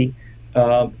C,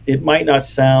 it might not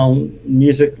sound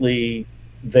musically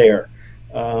there.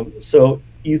 So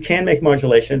you can make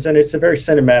modulations, and it's a very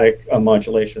cinematic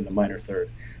modulation, the minor third.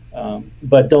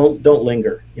 But don't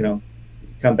linger,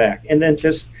 come back. And then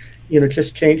just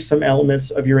change some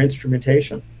elements of your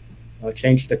instrumentation.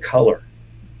 Change the color.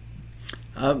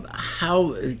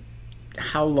 How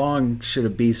long should a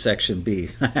B section be?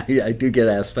 I do get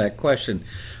asked that question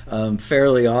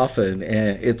fairly often,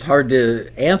 and it's hard to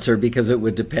answer because it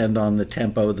would depend on the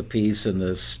tempo of the piece and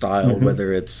the style,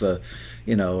 whether it's a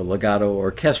legato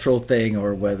orchestral thing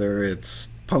or whether it's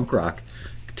punk rock.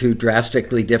 Two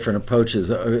drastically different approaches.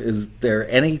 Is there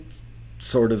any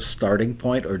sort of starting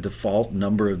point or default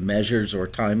number of measures or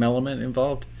time element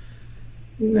involved?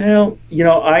 Well,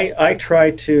 I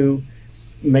try to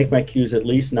make my cues at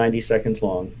least 90 seconds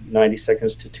long, 90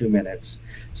 seconds to 2 minutes.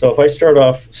 So if I start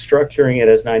off structuring it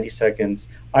as 90 seconds,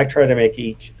 I try to make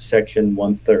each section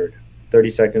 1/3, 30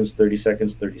 seconds, 30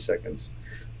 seconds, 30 seconds.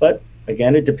 But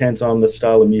again, it depends on the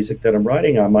style of music that I'm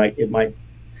writing.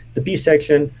 The B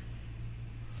section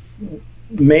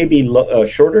may be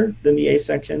shorter than the A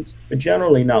sections, but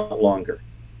generally not longer,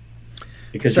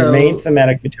 because your main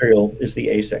thematic material is the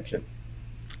A section.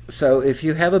 So if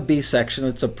you have a B section,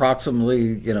 it's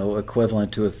approximately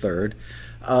equivalent to 1/3.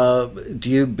 Do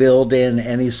you build in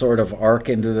any sort of arc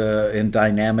in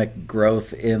dynamic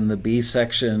growth in the B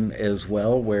section as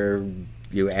well, where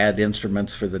you add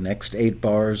instruments for the next 8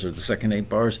 bars or the second 8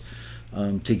 bars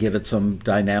to give it some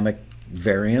dynamic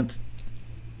variant?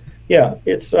 Yeah,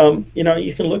 it's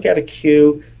you can look at a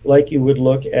cue like you would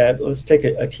look at, let's take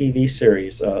a TV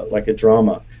series, like a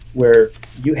drama, where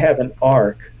you have an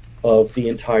arc of the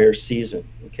entire season.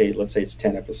 Okay, let's say it's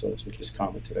 10 episodes, which is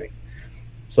common today.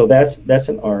 So that's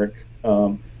an arc,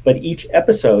 but each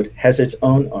episode has its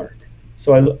own arc.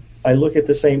 So I look at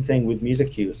the same thing with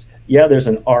music cues. Yeah, there's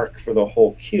an arc for the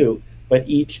whole cue, but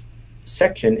each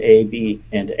section, A, B,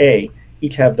 and A,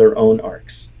 each have their own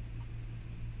arcs.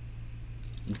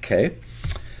 Okay.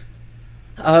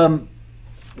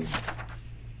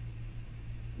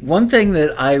 One thing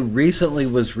that I recently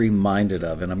was reminded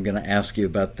of, and I'm going to ask you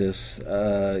about this,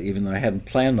 even though I hadn't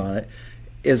planned on it,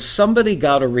 is somebody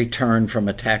got a return from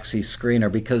a taxi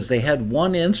screener because they had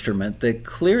one instrument that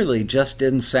clearly just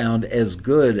didn't sound as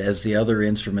good as the other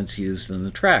instruments used in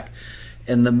the track.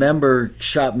 And the member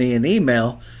shot me an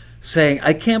email saying,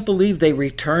 I can't believe they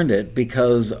returned it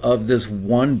because of this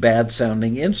one bad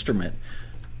sounding instrument.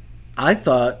 I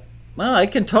thought, well, I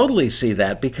can totally see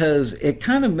that, because I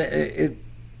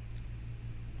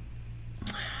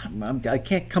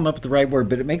can't come up with the right word,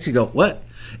 but it makes you go, what?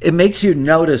 It makes you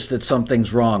notice that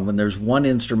something's wrong when there's one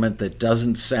instrument that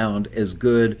doesn't sound as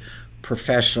good,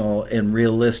 professional, and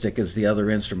realistic as the other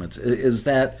instruments. Is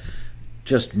that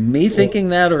just me thinking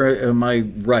that, or am I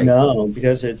right? No,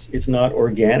 because it's not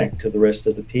organic to the rest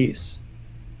of the piece.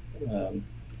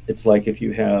 It's like if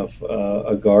you have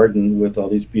a garden with all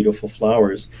these beautiful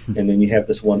flowers, and then you have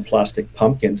this one plastic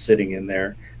pumpkin sitting in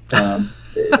there.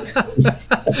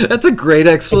 That's a great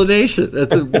explanation.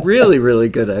 That's a really, really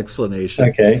good explanation.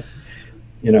 Okay.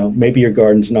 Maybe your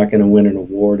garden's not going to win an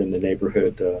award in the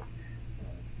neighborhood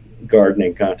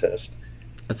gardening contest.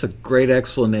 That's a great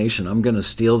explanation. I'm going to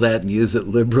steal that and use it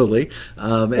liberally.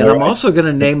 And I'm also going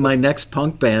to name my next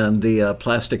punk band the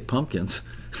Plastic Pumpkins.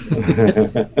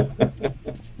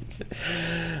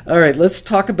 All right, let's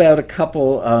talk about a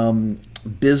couple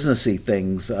businessy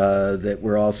things that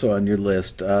were also on your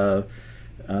list.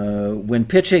 When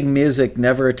pitching music,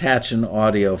 never attach an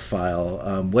audio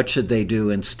file. What should they do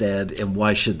instead, and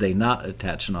why should they not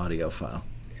attach an audio file?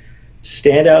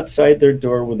 Stand outside their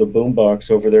door with a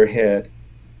boombox over their head.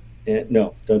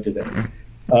 No, don't do that.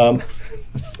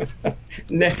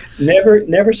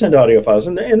 Never send audio files,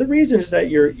 and the reason is that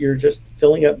you're just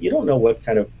filling up. You don't know what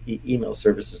kind of email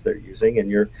services they're using, and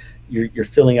you're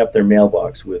filling up their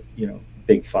mailbox with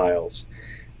big files.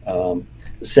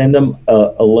 Send them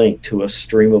a link to a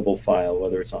streamable file,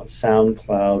 whether it's on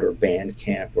SoundCloud or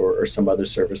Bandcamp or some other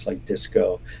service like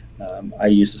Disco. I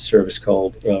use a service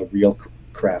called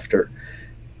RealCrafter.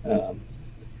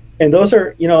 And those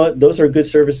are good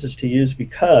services to use,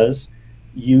 because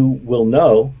you will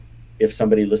know if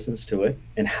somebody listens to it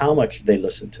and how much they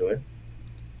listen to it.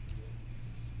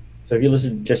 So if you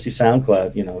listen just to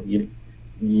SoundCloud,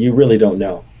 you really don't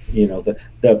know.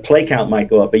 The play count might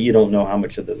go up, but you don't know how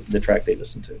much of the track they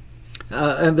listen to.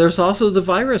 And there's also the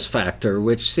virus factor,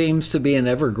 which seems to be an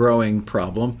ever-growing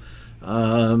problem.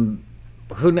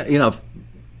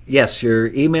 Yes, your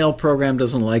email program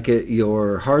doesn't like it,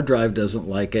 your hard drive doesn't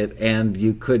like it, and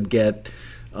you could get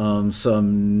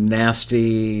some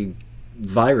nasty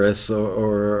virus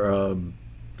or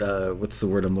what's the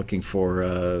word I'm looking for?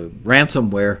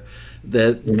 Ransomware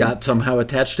that got somehow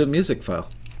attached to a music file.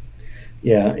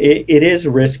 Yeah, it is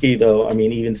risky though. I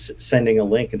mean, even sending a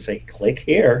link and say click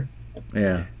here.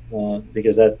 Yeah.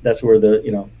 Because that's where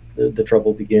the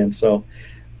trouble begins. So,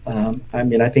 I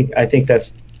mean, I think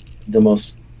that's the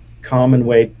most common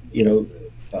way,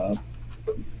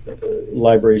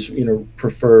 libraries,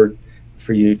 prefer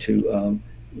for you to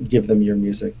give them your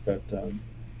music. But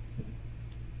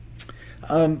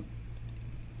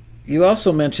you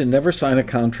also mentioned never sign a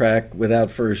contract without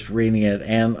first reading it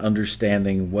and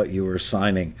understanding what you were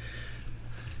signing.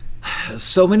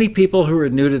 So many people who are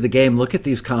new to the game look at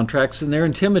these contracts and they're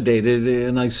intimidated,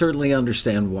 and I certainly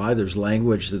understand why. There's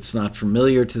language that's not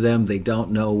familiar to them. They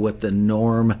don't know what the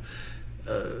norm,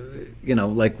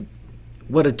 like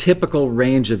what a typical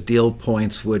range of deal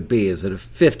points would be. Is it a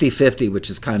 50-50, which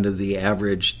is kind of the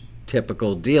average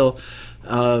typical deal?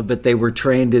 But they were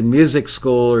trained in music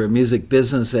school or music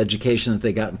business education that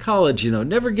they got in college,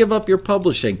 never give up your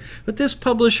publishing. But this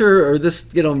publisher or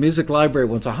this, music library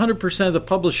wants 100% of the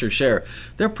publisher share.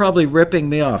 They're probably ripping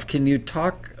me off. Can you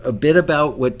talk a bit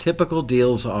about what typical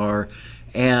deals are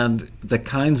and the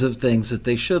kinds of things that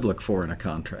they should look for in a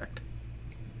contract?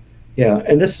 Yeah,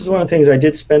 and this is one of the things I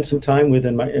did spend some time with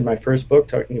in my first book,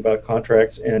 talking about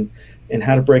contracts and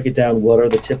how to break it down. What are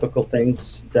the typical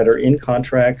things that are in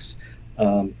contracts?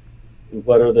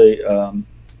 What are the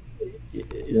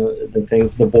the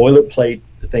things, the boilerplate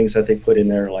things that they put in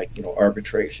there, like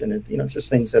arbitration and just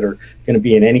things that are going to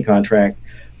be in any contract,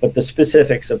 but the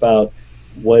specifics about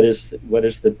what is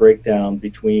the breakdown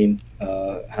between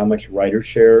how much writer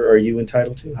share are you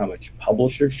entitled to, how much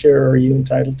publisher share are you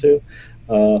entitled to,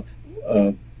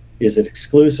 is it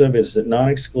exclusive, is it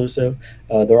non-exclusive?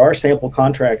 There are sample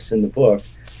contracts in the book.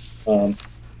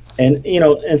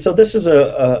 And so this is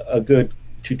a good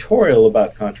tutorial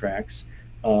about contracts.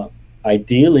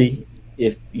 Ideally,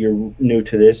 if you're new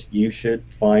to this, you should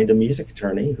find a music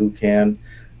attorney who can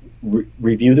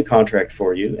review the contract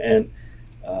for you, and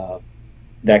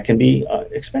that can be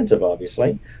expensive,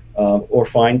 obviously, or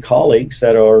find colleagues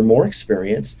that are more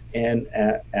experienced and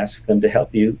ask them to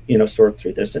help you, sort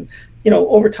through this. And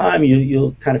over time,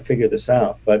 you'll kind of figure this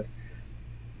out. But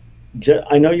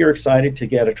I know you're excited to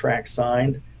get a track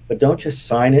signed, but don't just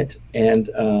sign it and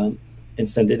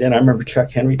send it in. I remember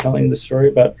Chuck Henry telling the story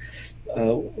about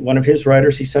one of his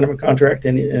writers. He sent him a contract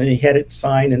and he had it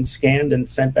signed and scanned and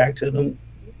sent back to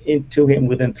him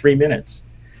within 3 minutes.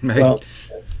 Right. Well,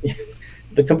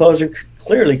 the composer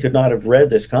clearly could not have read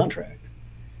this contract.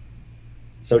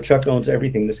 So Chuck owns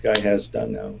everything this guy has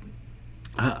done now.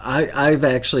 I've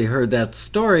actually heard that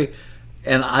story,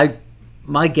 and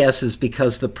my guess is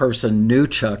because the person knew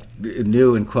Chuck,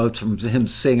 knew in quotes from him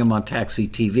seeing him on Taxi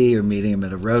TV or meeting him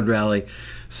at a road rally.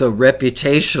 So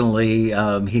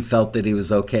reputationally, he felt that he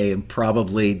was okay and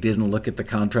probably didn't look at the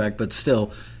contract, but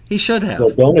still, he should have. Well,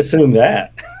 don't assume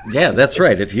that. Yeah, that's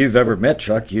right. If you've ever met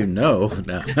Chuck, you know.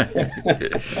 No.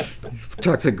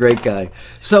 Chuck's a great guy.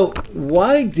 So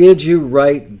why did you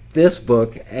write this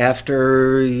book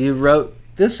after you wrote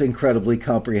this incredibly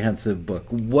comprehensive book?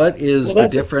 What is the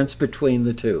difference between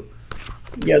the two?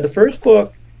 Yeah, the first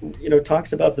book,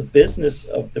 talks about the business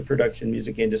of the production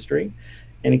music industry,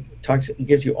 and it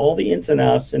gives you all the ins and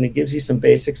outs, and it gives you some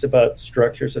basics about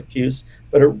structures of cues,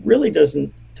 but it really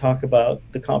doesn't talk about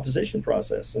the composition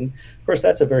process. And of course,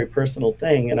 that's a very personal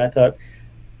thing. And I thought,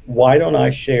 why don't I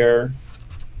share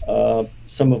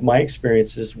some of my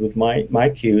experiences with my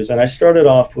cues? And I started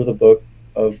off with a book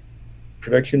of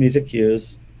production music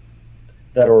cues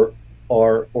that are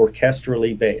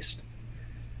orchestrally based,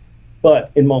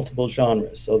 but in multiple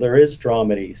genres. So there is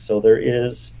dramedy, so there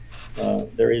is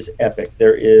epic,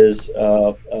 there is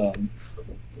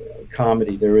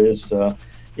comedy, there is a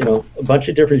bunch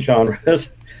of different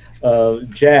genres.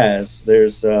 Jazz,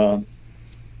 there's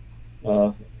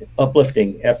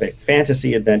uplifting, epic,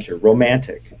 fantasy, adventure,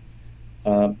 romantic.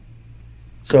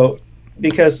 So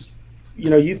because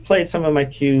you've played some of my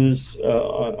cues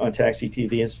on Taxi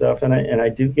TV and stuff, and I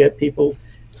do get people,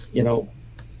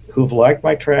 who've liked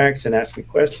my tracks and asked me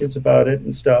questions about it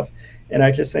and stuff. And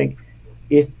I just think,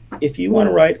 if you want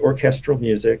to write orchestral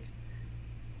music,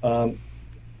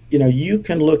 you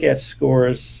can look at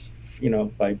scores,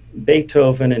 by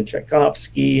Beethoven and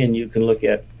Tchaikovsky, and you can look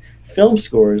at film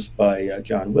scores by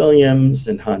John Williams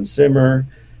and Hans Zimmer,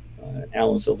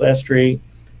 Alan Silvestri.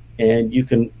 and you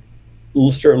can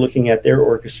start looking at their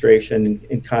orchestration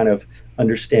and kind of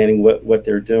understanding what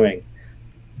they're doing.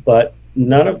 But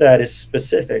none of that is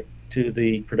specific to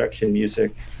the production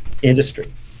music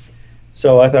industry.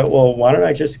 So I thought, well, why don't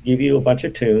I just give you a bunch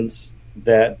of tunes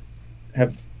that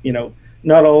have,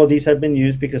 not all of these have been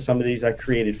used, because some of these I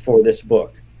created for this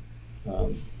book,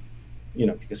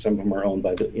 because some of them are owned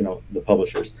by the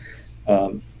publishers.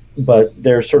 But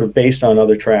they're sort of based on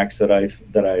other tracks that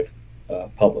I've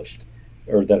published,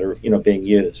 or that are being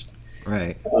used.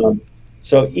 Right.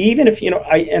 So even if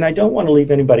I don't want to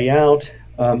leave anybody out.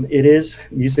 It is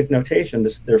music notation.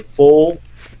 They're full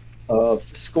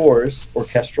scores,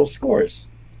 orchestral scores.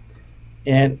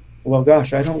 And well,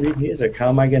 gosh, I don't read music. How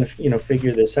am I going to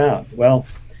figure this out? Well,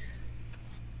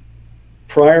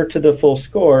 prior to the full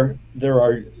score, there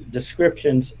are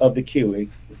descriptions of the cue,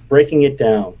 breaking it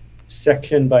down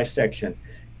section by section.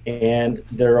 And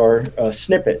there are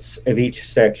snippets of each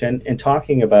section, and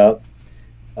talking about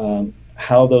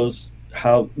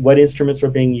what instruments are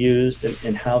being used,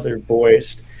 and how they're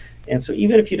voiced. And so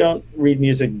even if you don't read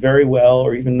music very well,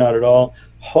 or even not at all,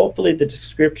 hopefully the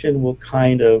description will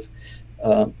kind of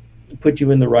put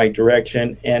you in the right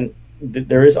direction. And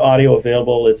there is audio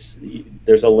available.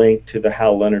 There's a link to the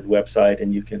Hal Leonard website,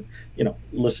 and you can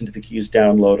listen to the cues,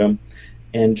 download them.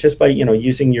 And just by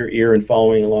using your ear and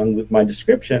following along with my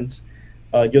descriptions,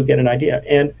 you'll get an idea.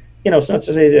 And it's not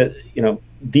to say that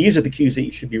these are the cues that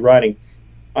you should be writing.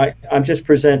 I'm just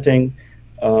presenting.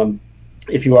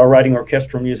 If you are writing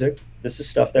orchestral music, this is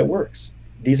stuff that works.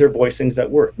 These are voicings that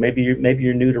work. Maybe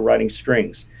you're new to writing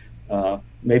strings.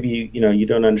 Maybe you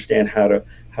don't understand how to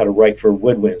write for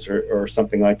woodwinds or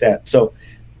something like that. So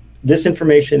this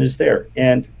information is there,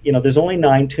 and there's only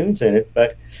 9 tunes in it.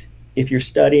 But if you're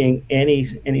studying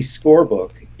any score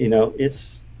book,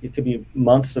 it could be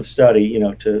months of study,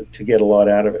 to get a lot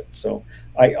out of it. So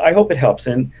I hope it helps.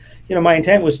 And my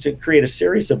intent was to create a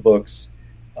series of books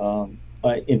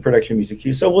in production music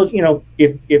cues. So we'll,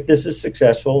 if this is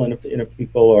successful, and if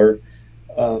people are,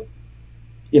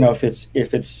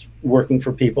 if it's working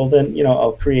for people, then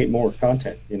I'll create more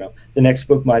content. The next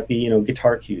book might be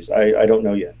guitar cues. I don't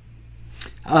know yet.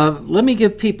 Let me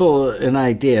give people an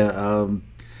idea.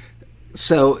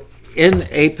 So in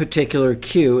a particular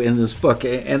cue in this book,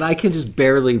 and I can just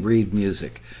barely read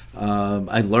music.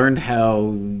 I learned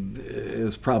how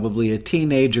as probably a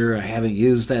teenager. I haven't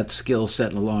used that skill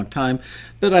set in a long time,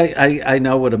 but I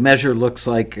know what a measure looks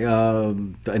like. I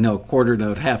know quarter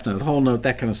note, half note, whole note,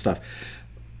 that kind of stuff.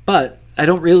 But I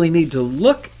don't really need to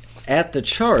look at the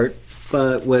chart.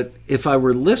 But if I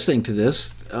were listening to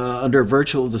this under the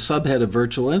subhead of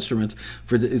virtual instruments,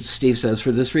 Steve says,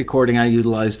 for this recording I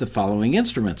utilized the following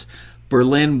instruments: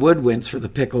 Berlin woodwinds for the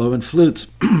piccolo and flutes,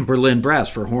 Berlin brass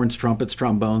for horns, trumpets,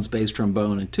 trombones, bass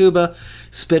trombone, and tuba,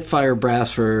 Spitfire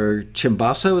brass for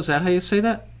cimbasso. Is that how you say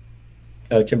that?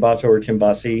 Cimbasso or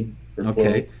cimbassi.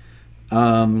 Okay.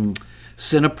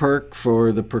 Cineperc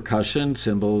for the percussion,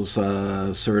 cymbals,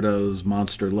 surdos,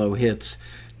 monster low hits.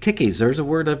 Tickies, there's a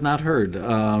word I've not heard,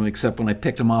 except when I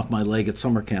picked them off my leg at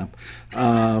summer camp.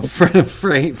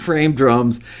 Frame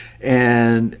drums,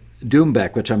 and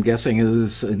Doumbek, which I'm guessing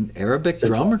is an Arabic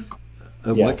drummer?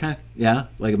 Yeah. What kind? Yeah,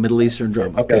 like a Middle Eastern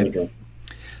drum. Okay.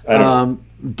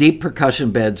 Deep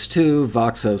percussion beds too,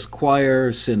 Voxos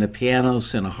choir, Cine piano,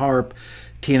 Cine harp,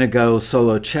 Tinago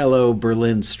solo cello,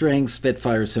 Berlin strings,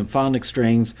 Spitfire symphonic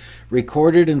strings,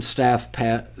 recorded in staff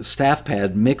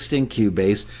pad, mixed in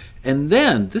Cubase. And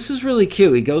then, this is really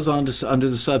cute, he goes on to, under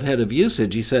the subhead of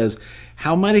usage, he says,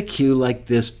 how might a cue like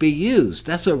this be used?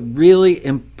 That's a really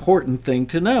important thing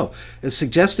to know. As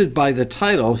suggested by the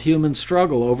title, Human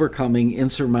Struggle Overcoming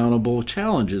Insurmountable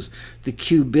Challenges, the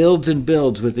cue builds and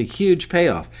builds with a huge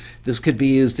payoff. This could be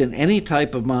used in any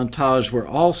type of montage where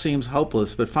all seems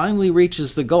hopeless, but finally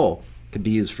reaches the goal. It could be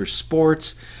used for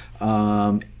sports,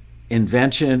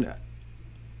 invention.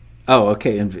 Oh,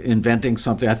 okay, inventing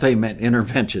something. I thought you meant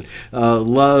intervention.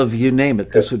 Love, you name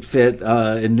it. This would fit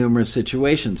in numerous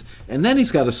situations. And then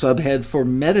he's got a subhead for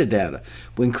metadata.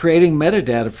 When creating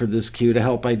metadata for this cue to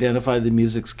help identify the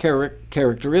music's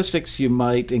characteristics, you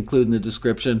might include in the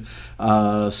description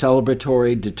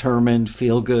celebratory, determined,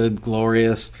 feel-good,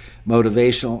 glorious,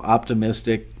 motivational,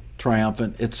 optimistic,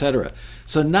 triumphant, etc.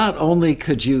 So not only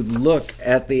could you look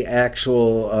at the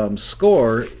actual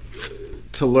score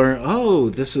to learn, oh,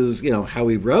 this is, how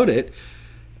he wrote it,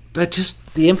 but just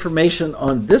the information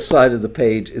on this side of the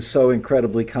page is so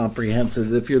incredibly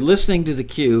comprehensive. If you're listening to the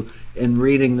cue and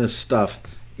reading this stuff,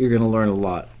 you're going to learn a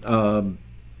lot.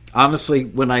 Honestly,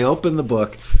 when I opened the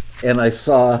book and I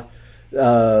saw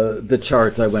the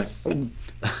charts, I went, and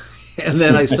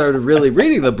then I started really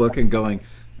reading the book and going,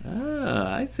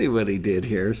 Ah, I see what he did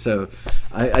here. So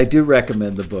I do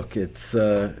recommend the book. It's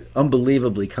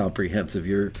unbelievably comprehensive.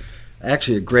 You're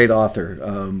actually a great author.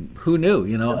 Who knew?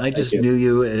 I just knew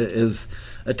you as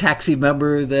a taxi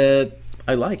member that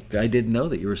I liked. I didn't know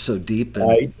that you were so deep.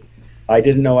 I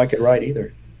didn't know I could write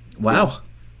either. Wow. Yeah.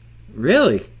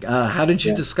 Really? How did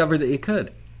you discover that you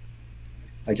could?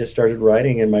 I just started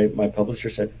writing, and my publisher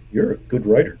said, "You're a good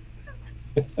writer."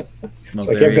 Well, so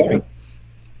I kept going.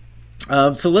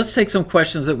 So let's take some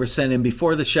questions that were sent in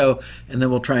before the show, and then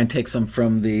we'll try and take some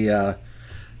from the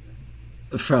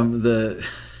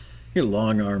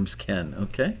long arms Ken.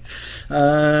 Okay,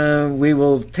 we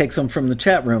will take some from the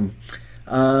chat room.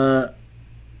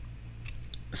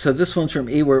 So this one's from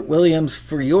Ewart Williams.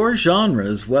 For your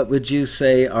genres, what would you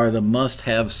say are the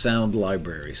must-have sound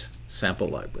libraries, sample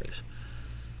libraries?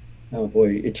 Oh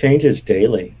boy, it changes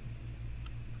daily.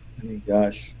 I mean,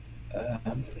 gosh. I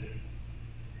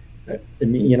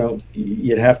mean,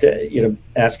 you'd have to,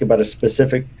 ask about a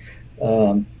specific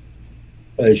a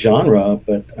genre,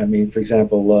 but I mean, for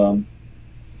example,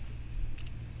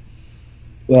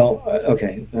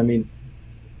 okay. I mean,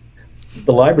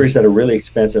 the libraries that are really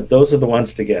expensive, those are the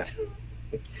ones to get,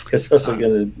 because those are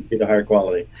going to be the higher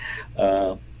quality.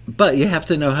 But you have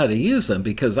to know how to use them,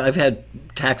 because I've had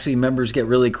taxi members get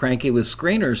really cranky with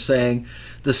screeners saying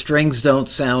the strings don't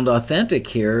sound authentic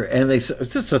here, and they say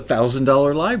it's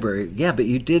 $1,000 library. Yeah, but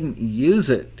you didn't use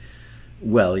it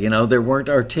well. There weren't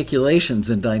articulations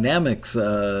and dynamics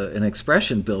and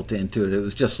expression built into it. It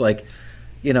was just like,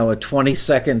 a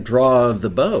 20-second draw of the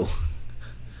bow.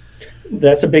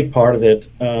 That's a big part of it.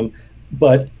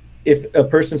 But if a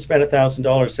person spent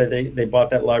 $1,000, say they bought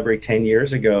that library 10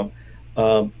 years ago,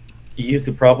 you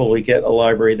could probably get a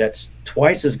library that's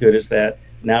twice as good as that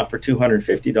now for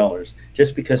 $250,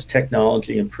 just because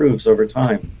technology improves over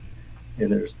time.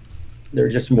 And there are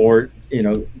just more,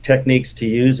 techniques to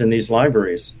use in these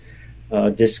libraries.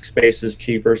 Disk space is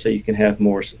cheaper, so you can have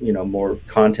more, more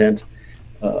content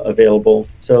available.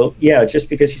 So yeah, just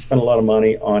because you spend a lot of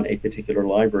money on a particular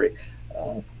library,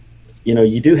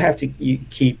 you do have to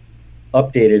keep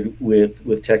updated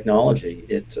with technology.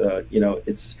 It's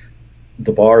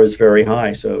the bar is very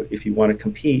high. So if you want to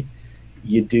compete,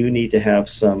 you do need to have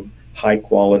some high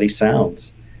quality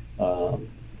sounds. But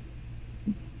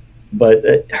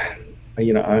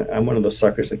I'm one of those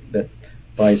suckers that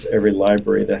buys every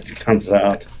library that comes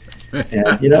out,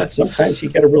 and sometimes you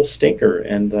get a real stinker,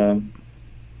 and I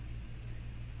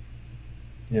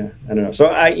don't know.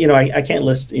 So I can't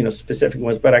list specific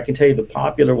ones, but I can tell you the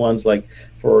popular ones, like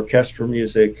for orchestral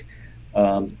music,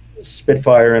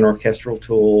 Spitfire and Orchestral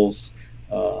Tools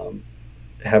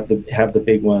have the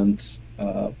big ones.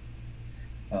 The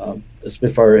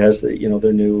Spitfire has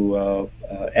their new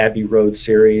Abbey Road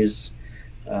series.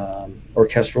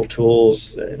 Orchestral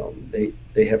Tools,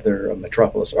 they have their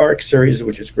Metropolis Arc series,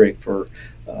 which is great for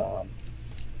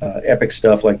epic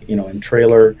stuff like in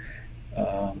Trailer.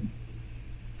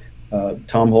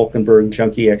 Tom Holkenberg,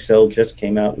 Junkie XL, just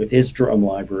came out with his drum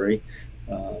library,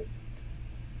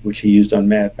 which he used on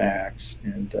Mad Max,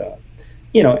 and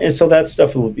and so that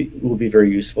stuff will be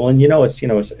very useful. And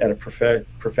it's at a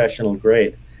professional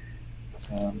grade.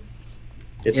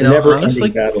 It's a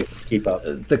never-ending battle to keep up.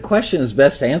 The question is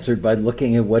best answered by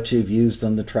looking at what you've used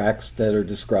on the tracks that are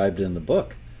described in the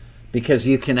book, because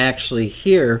you can actually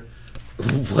hear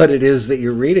what it is that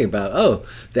you're reading about. Oh,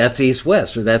 that's East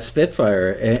West or that's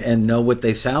Spitfire, and know what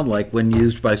they sound like when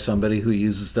used by somebody who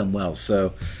uses them well.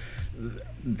 So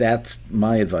that's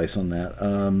my advice on that.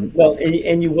 Well,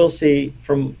 and you will see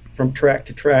from track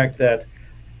to track that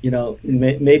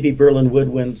maybe Berlin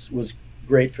Woodwinds was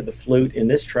great for the flute in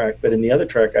this track, but in the other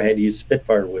track I had to use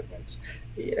Spitfire woodwinds.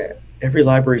 Every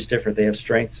library is different. They have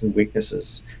strengths and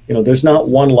weaknesses. There's not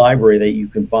one library that you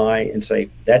can buy and say,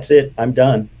 that's it, I'm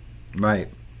done. Right.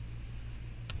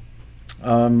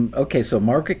 Okay, so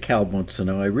Margaret Calb wants to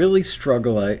know, I really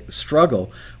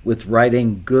struggle with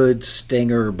writing good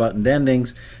stinger or buttoned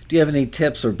endings. Do you have any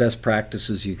tips or best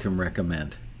practices you can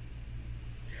recommend?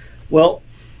 Well,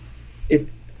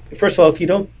 first of all, if you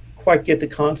don't quite get the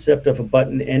concept of a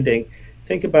button ending,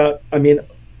 think about, I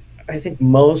think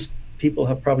most people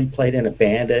have probably played in a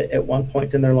band at one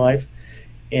point in their life.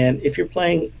 And if you're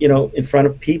playing, in front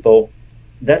of people,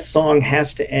 that song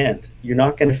has to end. You're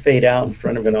not going to fade out in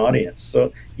front of an audience.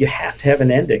 So you have to have an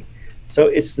ending. So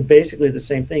it's basically the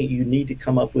same thing. You need to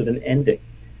come up with an ending.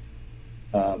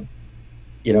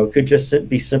 It could just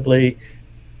be simply,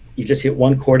 you just hit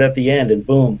one chord at the end and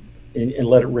boom, and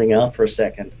let it ring out for a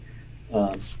second.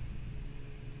 And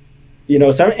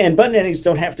button endings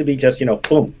don't have to be just,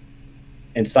 boom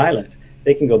and silent.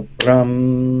 They can go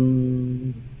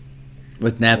brum,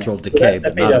 With natural So decay,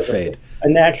 that but not a out fade. a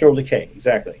natural decay,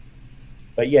 exactly.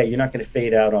 But yeah, you're not going to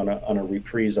fade out on a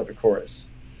reprise of a chorus.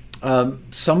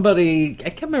 Somebody, I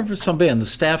can't remember, somebody on the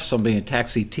staff, somebody in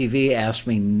Taxi TV asked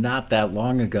me not that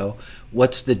long ago,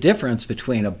 what's the difference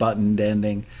between a buttoned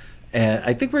ending? And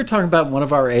I think we were talking about one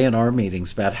of our A&R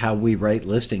meetings about how we write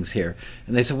listings here.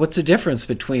 And they said, what's the difference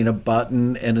between a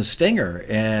button and a stinger?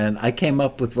 And I came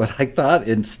up with what I thought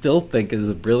and still think is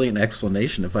a brilliant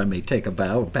explanation, if I may take a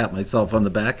bow and pat myself on the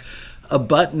back. A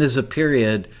button is a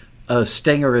period, a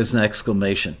stinger is an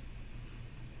exclamation.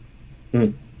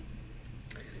 Hmm.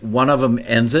 One of them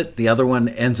ends it, the other one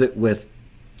ends it with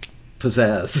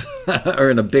pizzazz or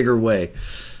in a bigger way.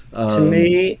 To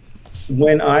me,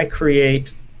 when I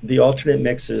create the alternate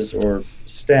mixes or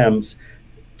stems,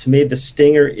 to me the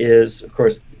stinger is, of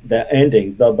course, the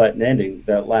ending, the button ending,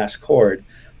 that last chord.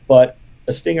 But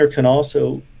a stinger can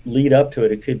also lead up to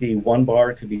it. It could be 1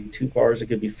 bar, it could be 2 bars, it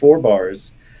could be 4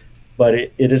 bars. But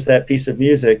it is that piece of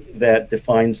music that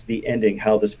defines the ending,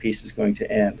 how this piece is going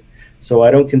to end. So I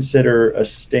don't consider a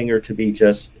stinger to be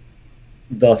just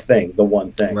the thing, the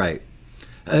one thing. Right.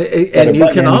 And you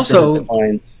can also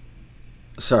defines.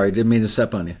 Sorry, didn't mean to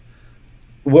step on you.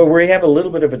 Well, we have a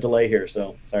little bit of a delay here,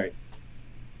 so sorry.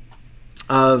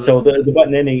 So the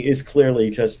button ending is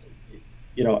clearly just,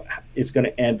 it's going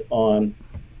to end on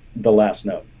the last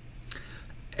note.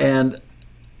 And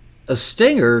a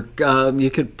stinger,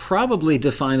 you could probably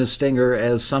define a stinger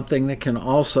as something that can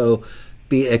also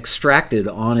be extracted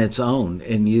on its own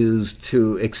and used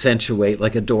to accentuate,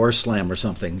 like a door slam or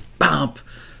something. Bump.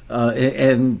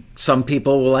 And some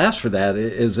people will ask for that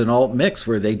as an alt mix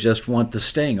where they just want the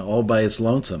sting all by its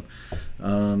lonesome.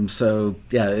 So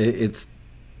yeah,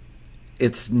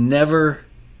 it's never,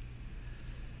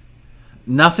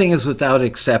 nothing is without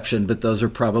exception, but those are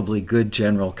probably good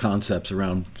general concepts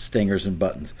around stingers and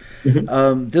buttons.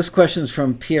 Mm-hmm. This question is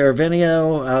from Pierre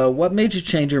Venio. What made you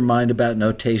change your mind about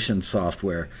notation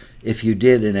software, if you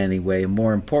did in any way? And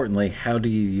more importantly, how do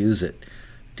you use it?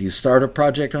 Do you start a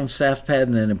project on StaffPad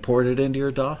and then import it into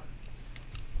your DAW?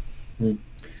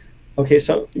 Okay,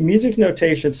 so music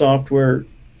notation software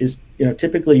is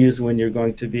typically used when you're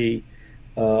going to be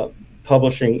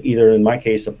publishing, either in my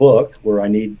case a book where I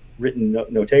need written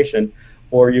notation,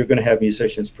 or you're going to have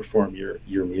musicians perform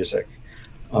your music.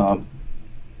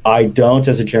 I don't,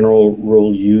 as a general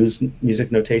rule, use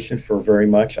music notation for very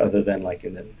much, other than like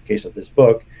in the case of this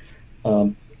book.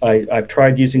 I've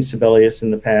tried using Sibelius in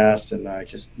the past, and I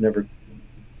just never,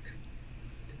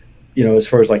 as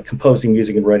far as like composing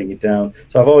music and writing it down.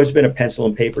 So I've always been a pencil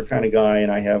and paper kind of guy,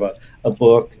 and I have a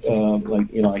book,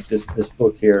 like this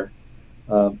book here.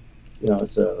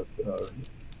 It's a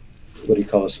what do you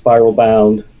call it, spiral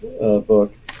bound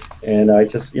book, and I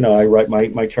just I write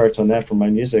my charts on that for my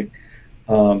music.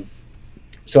 So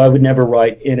I would never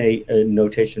write in a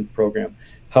notation program.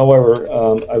 However,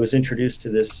 I was introduced to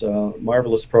this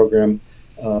marvelous program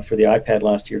for the iPad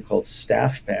last year called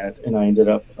StaffPad, and I ended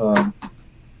up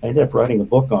writing a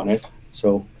book on it.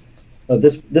 So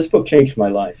this book changed my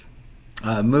life.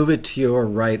 Move it to your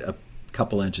right a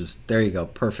couple inches. There you go.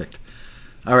 Perfect.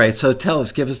 All right. So tell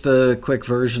us, give us the quick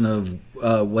version of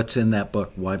what's in that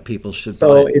book, why people should buy it.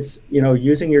 So it's,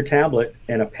 using your tablet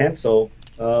and a pencil.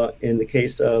 In the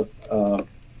case of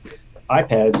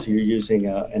iPads, you're using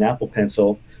an Apple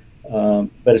Pencil,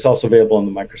 but it's also available on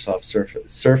the Microsoft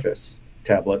Surface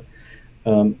tablet.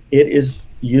 It is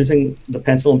using the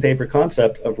pencil and paper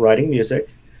concept of writing music,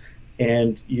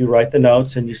 and you write the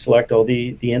notes and you select all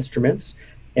the instruments.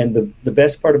 And the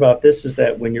best part about this is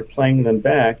that when you're playing them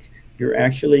back, you're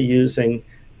actually using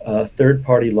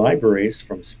third-party libraries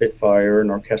from Spitfire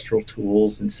and Orchestral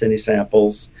Tools and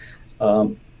Cinesamples,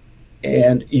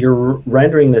 and you're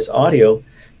rendering this audio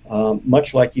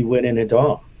much like you would in a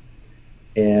DAW.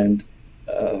 And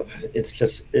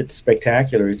it's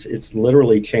spectacular. It's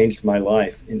literally changed my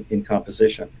life in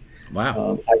composition.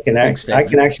 Wow. I can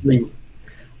actually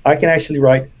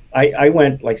write. I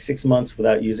went like 6 months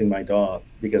without using my DAW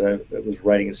because I was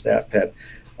writing in StaffPad.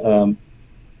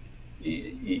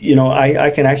 I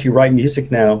can actually write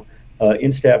music now in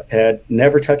StaffPad,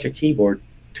 never touch a keyboard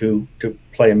to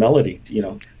play a melody.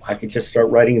 I can just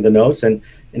start writing the notes, and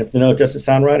if the note doesn't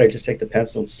sound right, I just take the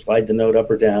pencil and slide the note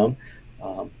up or down.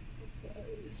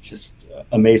 It's just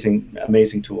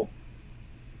amazing tool.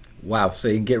 Wow. So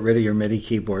you can get rid of your MIDI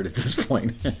keyboard at this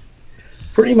point.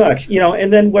 Pretty much,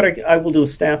 and then what I will do with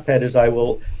StaffPad is I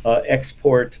will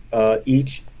export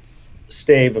each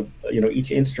stave of,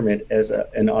 each instrument as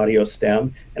an audio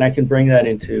stem, and I can bring that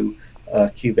into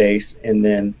Cubase and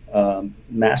then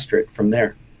master it from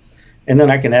there. And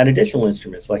then I can add additional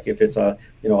instruments, like if it's a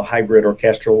hybrid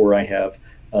orchestral where I have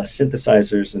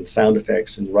synthesizers and sound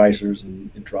effects and risers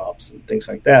and drops and things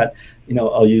like that,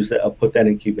 I'll use that. I'll put that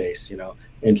in Cubase,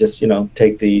 and just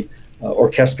take the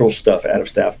orchestral stuff out of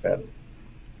StaffPad.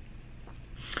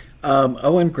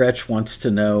 Owen Gretsch wants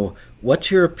to know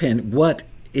what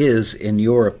is, in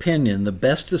your opinion, the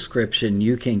best description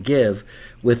you can give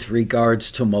with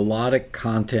regards to melodic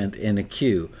content in a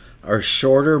cue? Are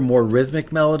shorter, more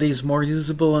rhythmic melodies more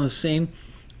usable in a scene,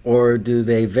 or do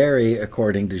they vary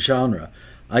according to genre?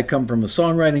 I come from a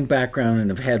songwriting background and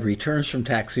have had returns from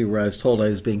Taxi where I was told I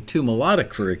was being too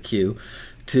melodic for a cue,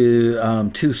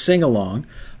 to sing along,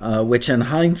 which in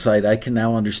hindsight I can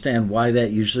now understand why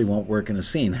that usually won't work in a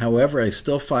scene. However, I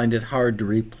still find it hard to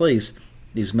replace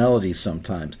these melodies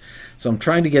sometimes. So I'm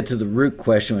trying to get to the root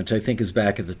question, which I think is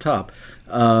back at the top.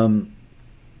 How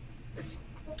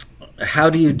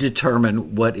do you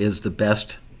determine what is the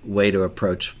best way to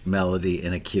approach melody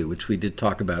in a cue, which we did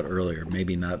talk about earlier,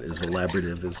 maybe not as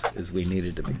elaborative as we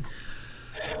needed to be?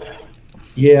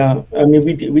 Yeah, I mean,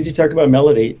 we did talk about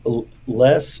melody.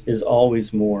 Less is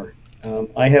always more.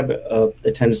 I have a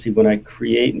tendency when I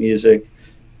create music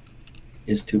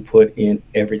is to put in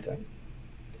everything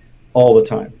all the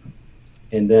time.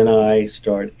 And then I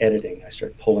start editing. I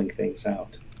start pulling things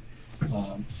out,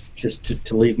 just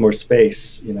to leave more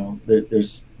space.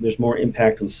 There's more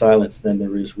impact with silence than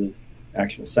there is with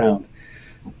actual sound.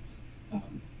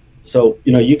 So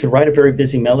you can write a very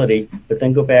busy melody, but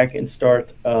then go back and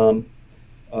start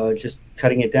just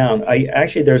cutting it down.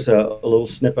 There's a little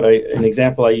snippet, an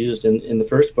example I used in the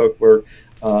first book where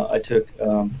I took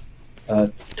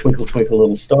 "Twinkle Twinkle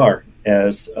Little Star"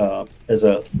 as a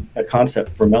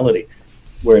concept for melody,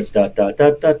 where it's dot dot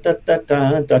dot dot dot dot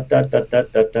dot dot dot dot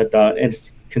dot dot dot dot, and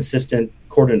it's consistent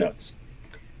quarter notes.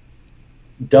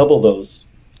 Double those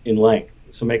in length,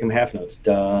 so make them half notes.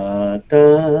 Da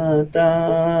da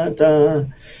da da,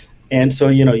 and so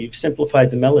you've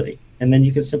simplified the melody, and then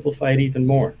you can simplify it even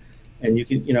more, and you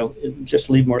can just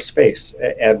leave more space,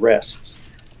 add rests,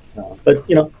 but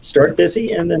start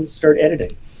busy and then start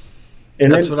editing,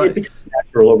 and then it becomes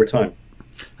natural over time.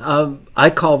 I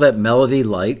call that melody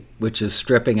light, which is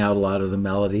stripping out a lot of the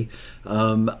melody.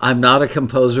 I'm not a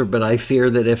composer, but I fear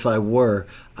that if I were,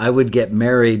 I would get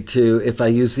married to, if I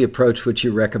use the approach which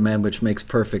you recommend, which makes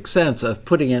perfect sense, of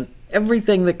putting in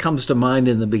everything that comes to mind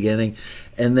in the beginning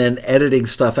and then editing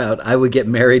stuff out. I would get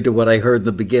married to what I heard in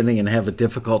the beginning and have a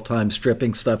difficult time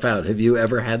stripping stuff out. Have you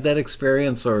ever had that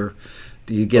experience, or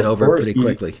do you get over it pretty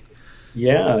quickly?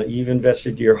 Yeah, you've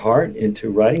invested your heart into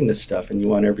writing this stuff, and you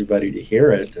want everybody to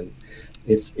hear it, and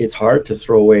it's hard to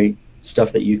throw away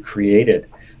stuff that you created.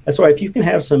 That's why if you can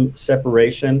have some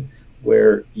separation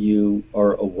where you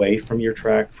are away from your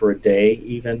track for a day,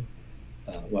 even,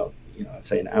 I'd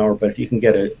say an hour, but if you can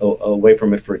get away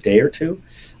from it for a day or two,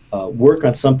 work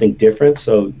on something different,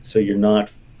 so you're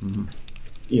not,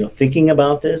 thinking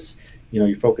about this.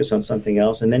 You focus on something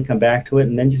else, and then come back to it,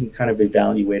 and then you can kind of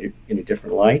evaluate it in a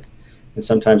different light. And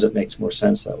sometimes it makes more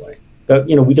sense that way. But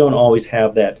we don't always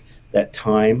have that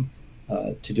time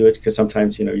to do it, because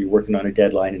sometimes you're working on a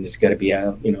deadline and it's got to be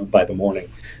out by the morning.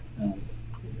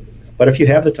 But if you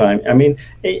have the time, I mean,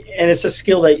 and it's a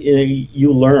skill that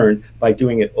you learn by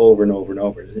doing it over and over and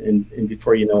over. And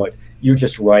before you know it, you're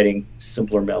just writing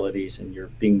simpler melodies and you're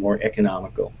being more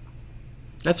economical.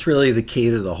 That's really the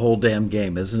key to the whole damn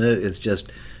game, isn't it? It's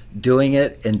just doing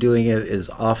it and doing it as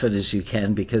often as you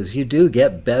can, because you do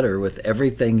get better with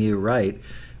everything you write.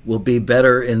 Will be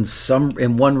better in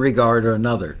one regard or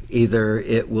another. Either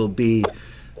it will be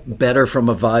better from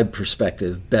a vibe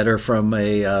perspective, better from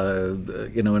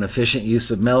an efficient use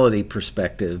of melody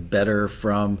perspective, better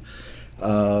from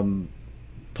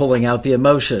pulling out the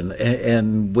emotion.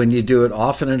 And when you do it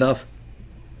often enough,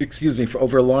 for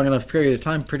over a long enough period of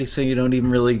time, pretty soon you don't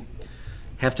even really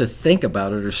have to think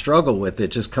about it or struggle with it.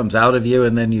 It just comes out of you,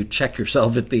 and then you check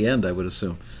yourself at the end, I would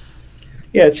assume.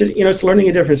 Yeah, it's just, it's learning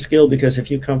a different skill, because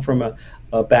if you come from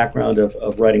a background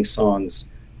of writing songs,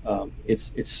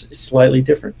 it's slightly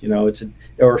different.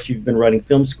 Or if you've been writing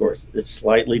film scores, it's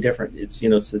slightly different. It's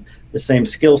it's the same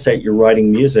skill set. You're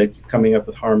writing music, coming up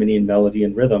with harmony and melody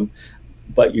and rhythm,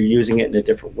 but you're using it in a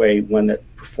different way, one that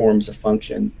performs a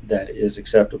function that is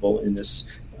acceptable in this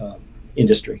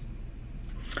industry.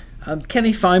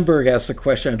 Kenny Feinberg asks a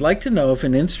question. I'd like to know if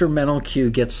an instrumental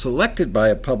cue gets selected by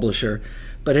a publisher,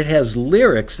 but it has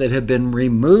lyrics that have been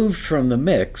removed from the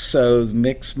mix, so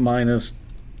mix minus,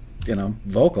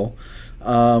 vocal.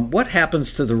 What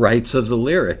happens to the rights of the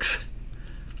lyrics?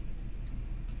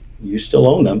 You still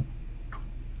own them.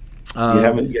 You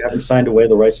haven't signed away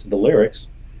the rights to the lyrics.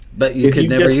 But you could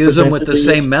never use them with the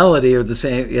same melody or the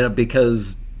same,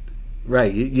 because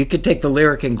Right. You could take the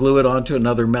lyric and glue it onto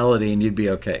another melody and you'd be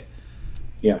okay.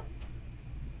 Yeah.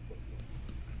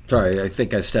 Sorry, I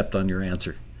think I stepped on your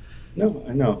answer. No,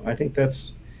 I know. I think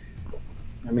that's,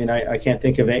 I mean, I can't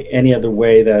think of any other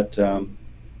way that,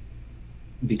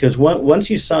 because once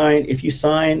you sign, if you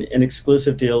sign an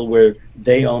exclusive deal where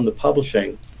they own the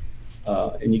publishing,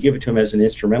 and you give it to them as an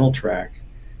instrumental track,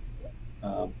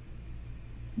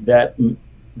 that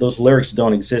those lyrics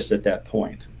don't exist at that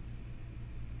point.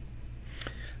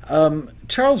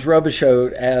 Charles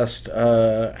Robichaud asked,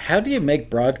 how do you make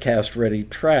broadcast-ready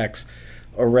tracks?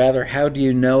 Or rather, how do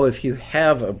you know if you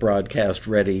have a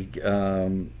broadcast-ready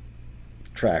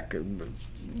track?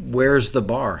 Where's the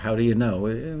bar? How do you know?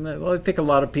 Well, I think a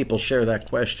lot of people share that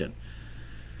question.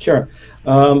 Sure.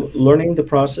 Learning the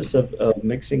process of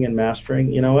mixing and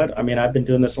mastering, you know what? I mean, I've been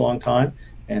doing this a long time,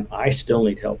 and I still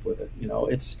need help with it. You know,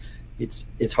 it's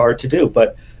hard to do,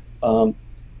 but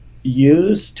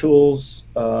use tools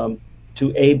to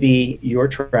A/B your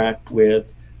track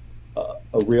with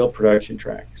a real production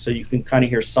track, so you can kind of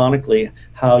hear sonically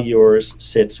how yours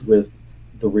sits with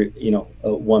the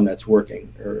one that's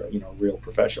working, or real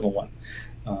professional one.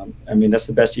 I mean, that's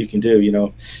the best you can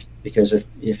do, because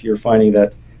if you're finding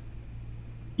that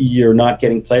you're not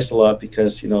getting placed a lot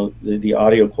because the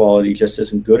audio quality just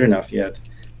isn't good enough yet,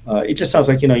 it just sounds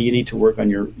like you need to work on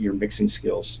your mixing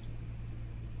skills.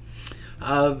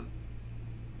 And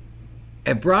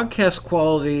broadcast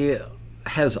quality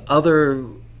has other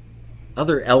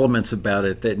elements about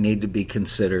it that need to be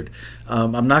considered.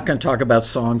 I'm not going to talk about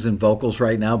songs and vocals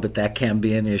right now, but that can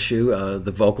be an issue,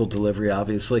 the vocal delivery,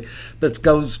 obviously. But it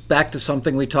goes back to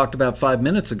something we talked about 5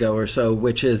 minutes ago or so,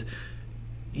 which is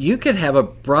you could have a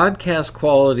broadcast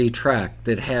quality track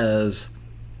that has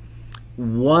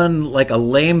one, like a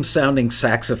lame-sounding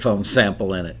saxophone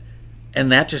sample in it.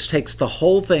 And that just takes the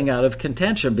whole thing out of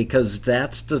contention, because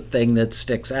that's the thing that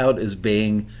sticks out as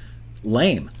being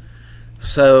lame.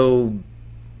 So,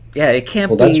 yeah, it can't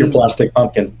be... Well, that's your Plastic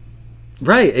Pumpkin.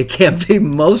 Right. It can't be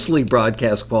mostly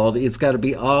broadcast quality. It's got to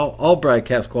be all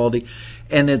broadcast quality.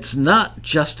 And it's not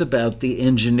just about the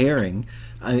engineering.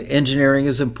 Engineering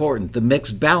is important. The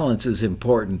mix balance is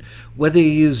important. Whether you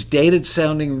use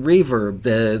dated-sounding reverb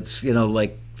that's,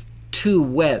 like too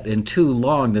wet and too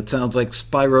long, that sounds like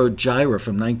Spyro Gyra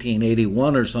from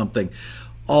 1981 or something,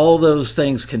 all those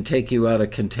things can take you out of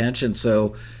contention.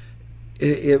 So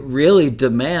it really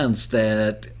demands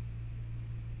that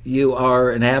you are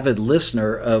an avid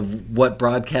listener of what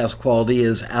broadcast quality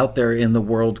is out there in the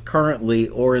world currently,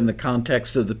 or in the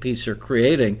context of the piece you're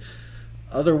creating.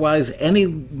 Otherwise, any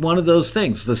one of those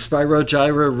things, the Spyro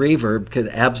Gyra reverb, could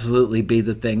absolutely be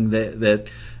the thing that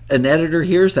an editor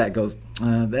hears that goes,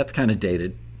 that's kind of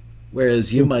dated.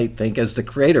 Whereas you might think, as the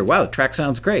creator, wow, the track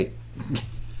sounds great.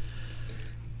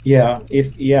 Yeah.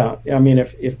 I mean,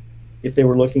 if they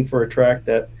were looking for a track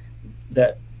that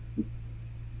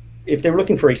if they were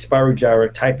looking for a Spyro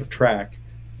Gyra type of track,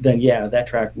 then yeah, that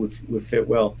track would fit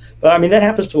well. But I mean, that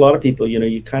happens to a lot of people.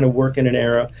 You kind of work in an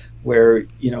era where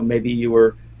maybe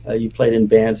you played in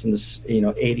bands in the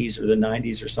 80s or the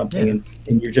 90s or something, yeah.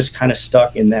 and you're just kind of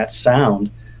stuck in that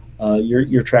sound.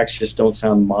 Your tracks just don't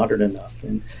sound modern enough,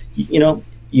 and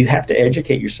you have to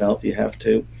educate yourself. You have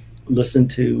to listen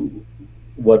to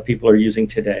what people are using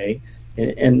today,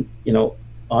 and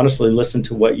honestly listen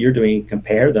to what you're doing and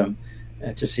compare them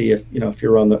to see if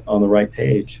you're on the right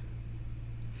page.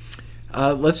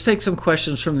 Let's take some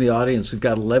questions from the audience. We've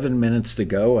got 11 minutes to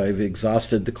go. I've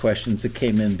exhausted the questions that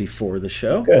came in before the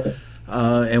show. Good.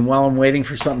 And while I'm waiting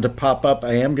for something to pop up,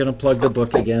 I am going to plug the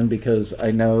book again, because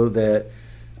I know that,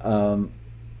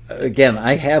 again,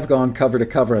 I have gone cover to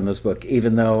cover on this book,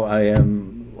 even though I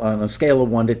am, on a scale of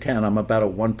 1 to 10, I'm about a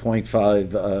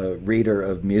 1.5 reader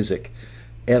of music.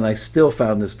 And I still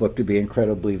found this book to be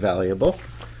incredibly valuable.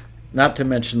 Not to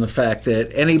mention the fact that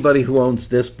anybody who owns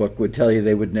this book would tell you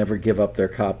they would never give up their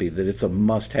copy, that it's a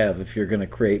must-have if you're going to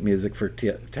create music for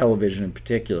television in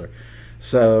particular.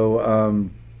 So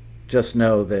just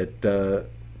know that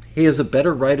he is a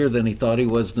better writer than he thought he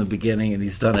was in the beginning, and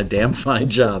he's done a damn fine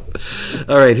job.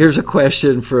 All right, here's a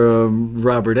question from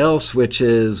Robert Else, which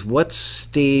is, what's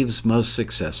Steve's most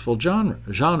successful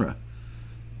genre?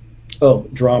 Oh,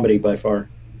 dramedy by far.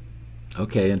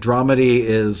 Okay, and dramedy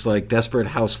is like Desperate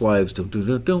Housewives,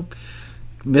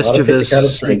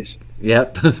 mischievous,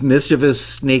 yep, mischievous,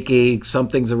 sneaky,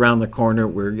 something's around the corner.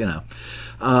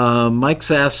 Mike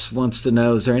Sass wants to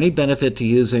know, is there any benefit to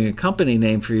using a company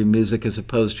name for your music as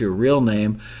opposed to your real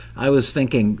name? I was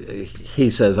thinking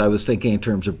in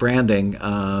terms of branding.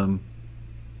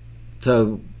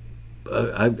 So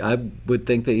I would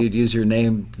think that you'd use your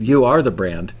name. You are the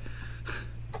brand.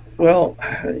 Well,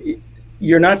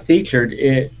 you're not featured,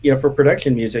 for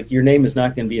production music, your name is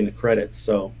not going to be in the credits.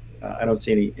 So I don't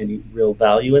see any real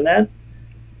value in that.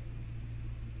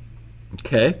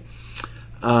 Okay.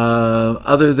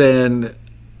 Other than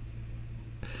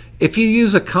if you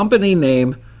use a company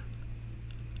name,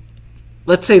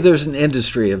 let's say there's an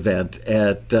industry event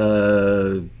at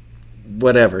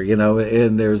whatever,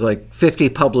 and there's like 50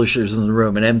 publishers in the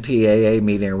room, an MPAA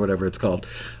meeting or whatever it's called.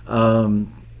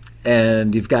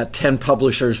 And you've got 10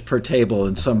 publishers per table,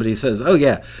 and somebody says, oh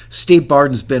yeah, Steve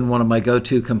Barden's been one of my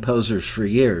go-to composers for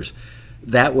years.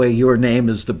 That way your name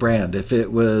is the brand. If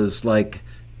it was like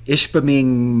Ishpeming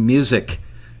Music,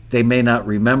 they may not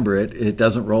remember it. It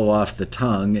doesn't roll off the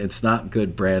tongue. It's not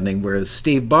good branding. Whereas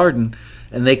Steve Barden,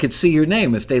 and they could see your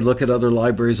name. If they look at other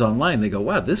libraries online, they go,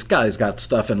 wow, this guy's got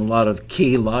stuff in a lot of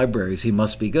key libraries. He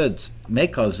must be good. It may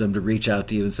cause them to reach out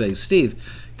to you and say,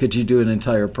 Steve, could you do an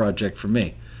entire project for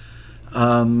me?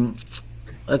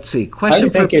 Let's see. Question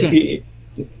for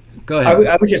Go ahead.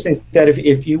 I would just think that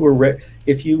if you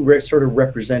were sort of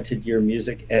represented your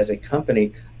music as a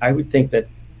company, I would think that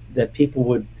people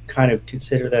would kind of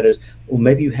consider that as, well,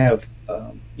 maybe you have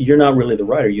you're not really the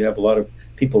writer. You have a lot of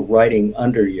people writing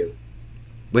under you.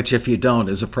 Which, if you don't,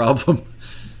 is a problem.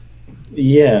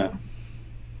 Yeah.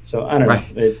 So I don't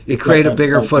know. You create a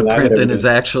bigger footprint than is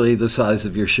actually the size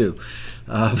of your shoe.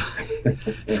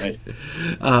 Right.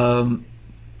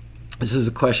 This is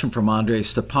a question from Andre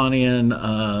Stepanian.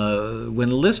 When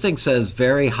a listing says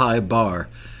very high bar,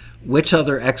 which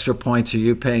other extra points are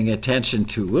you paying attention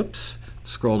to? Whoops,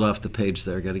 scrolled off the page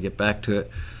there. Got to get back to it.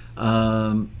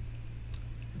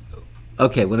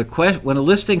 Okay, when a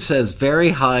listing says very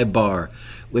high bar,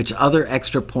 which other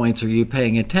extra points are you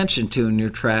paying attention to in your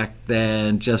track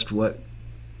than just what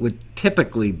would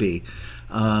typically be?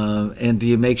 And do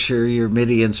you make sure your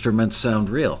MIDI instruments sound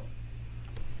real?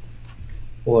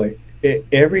 Boy,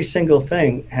 every single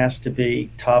thing has to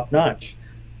be top notch.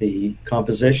 The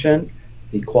composition,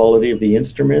 the quality of the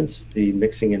instruments, the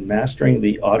mixing and mastering,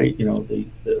 the audio, the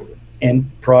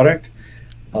end product,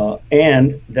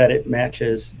 and that it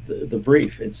matches the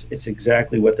brief. It's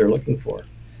exactly what they're looking for.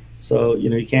 So,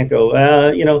 you can't go,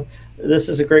 this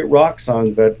is a great rock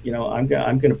song, but, I'm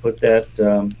going to put that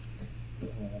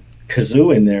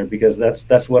kazoo in there because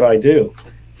that's what I do.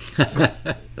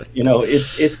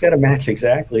 It's got to match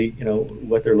exactly,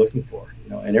 what they're looking for,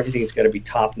 and everything's got to be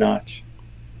top notch.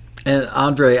 And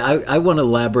Andre, I want to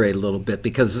elaborate a little bit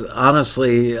because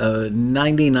honestly,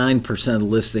 99% of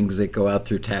listings that go out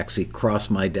through Taxi cross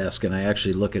my desk, and I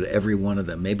actually look at every one of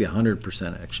them, maybe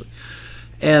 100% actually.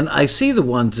 And I see the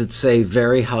ones that say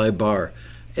very high bar.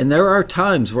 And there are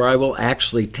times where I will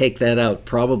actually take that out,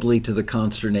 probably to the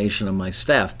consternation of my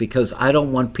staff, because I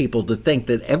don't want people to think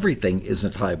that everything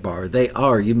isn't high bar. They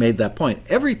are. You made that point.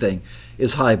 Everything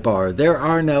is high bar. There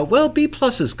are no, well, B+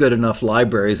 is good enough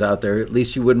libraries out there. At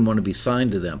least you wouldn't want to be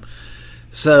signed to them.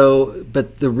 So,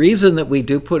 but the reason that we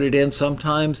do put it in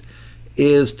sometimes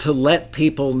is to let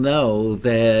people know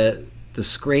that the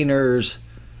screeners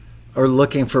are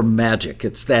looking for magic.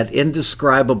 It's that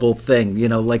indescribable thing,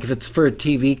 like if it's for a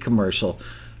TV commercial.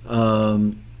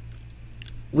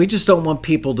 We just don't want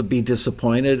people to be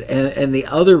disappointed. And the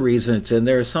other reason it's in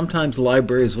there is sometimes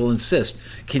libraries will insist,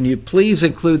 can you please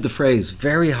include the phrase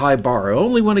very high bar? I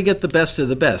only want to get the best of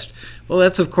the best. Well,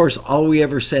 that's of course all we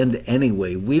ever send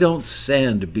anyway. We don't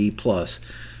send B+.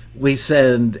 We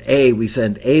send A, we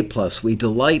send A+. We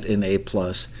delight in A+.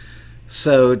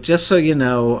 So just so you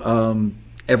know,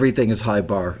 everything is high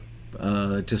bar.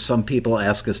 Just some people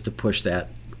ask us to push that,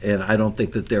 and I don't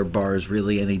think that their bar is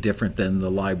really any different than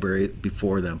the library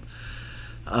before them.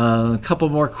 A couple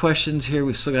more questions here.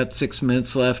 We've still got 6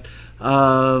 minutes left.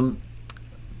 Pat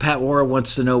Wara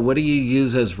wants to know, what do you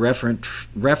use as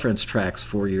reference tracks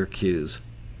for your cues?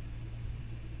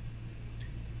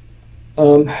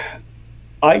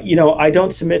 I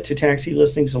don't submit to Taxi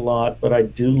listings a lot, but I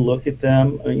do look at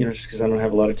them, just because I don't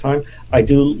have a lot of time. I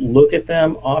do look at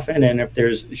them often, and if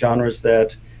there's genres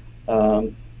that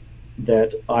I'm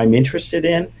interested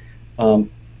in,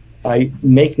 I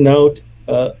make note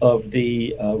of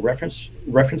the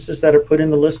references that are put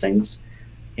in the listings,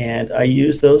 and I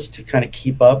use those to kind of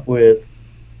keep up with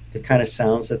the kind of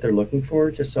sounds that they're looking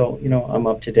for, just so, I'm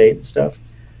up to date and stuff.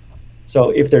 So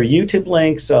if they're YouTube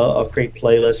links, I'll create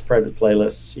playlists, private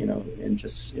playlists, and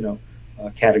just,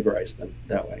 categorize them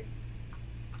that way.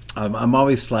 I'm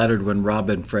always flattered when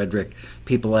Robin Frederick,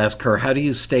 people ask her, how do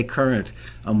you stay current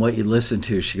on what you listen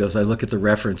to? She goes, I look at the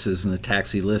references in the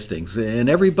Taxi listings. And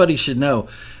everybody should know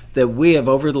that we have,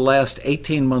 over the last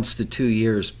 18 months to 2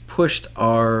 years, pushed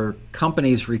our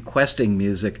companies requesting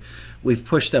music. We've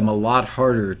pushed them a lot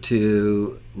harder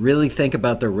to really think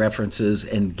about their references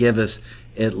and give us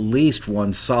at least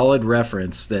one solid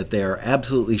reference that they are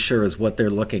absolutely sure is what they're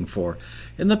looking for.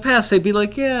 In the past, they'd be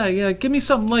like, yeah, give me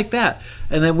something like that.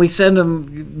 And then we send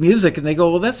them music and they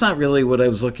go, well, that's not really what I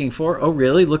was looking for. Oh,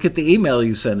 really? Look at the email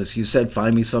you sent us. You said,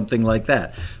 find me something like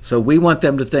that. So we want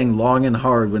them to think long and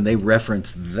hard when they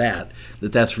reference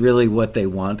that's really what they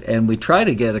want. And we try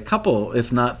to get a couple,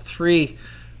 if not 3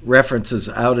 references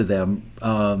out of them.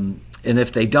 And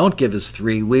if they don't give us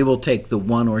 3, we will take the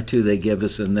 1 or 2 they give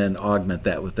us and then augment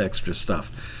that with extra stuff.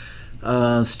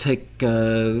 Let's take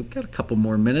got a couple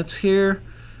more minutes here.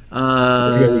 We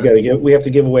have to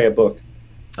give away a book.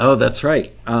 Oh, that's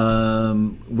right.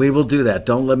 We will do that.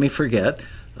 Don't let me forget.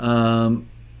 Dog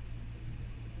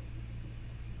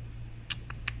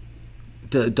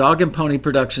and Pony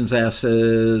Productions asks,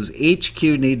 does HQ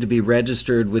need to be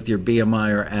registered with your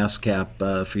BMI or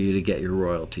ASCAP for you to get your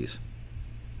royalties?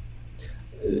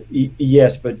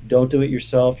 Yes, but don't do it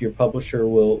yourself. Your publisher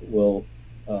will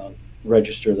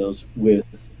register those with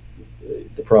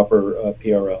the proper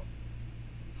PRO.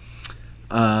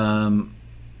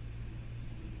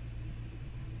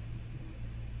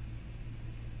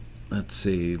 Let's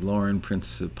see. Lauren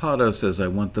Principato says, I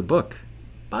want the book.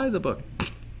 Buy the book.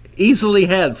 Easily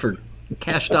had for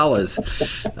cash dollars.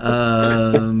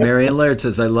 Marianne Laird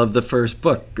says, I love the first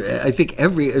book. I think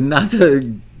not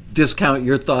to discount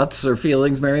your thoughts or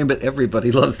feelings, Marion, but everybody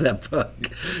loves that book.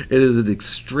 It is an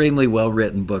extremely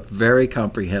well-written book, very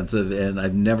comprehensive, and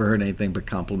I've never heard anything but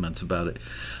compliments about it.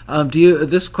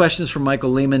 This question is from Michael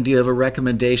Lehman. Do you have a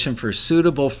recommendation for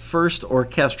suitable first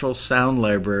orchestral sound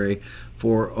library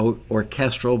for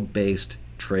orchestral-based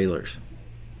trailers?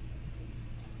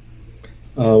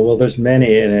 Well, there's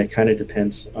many, and it kind of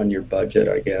depends on your budget,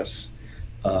 I guess.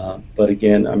 But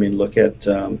again, I mean, look at,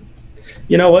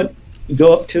 you know what?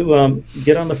 Go up to,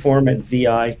 get on the forum at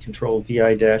VI Control,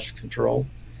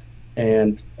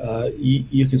 and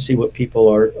you can see what people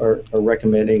are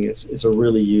recommending. It's a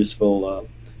really useful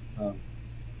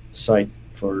site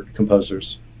for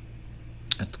composers.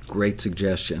 That's a great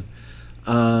suggestion.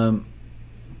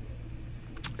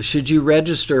 Should you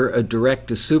register a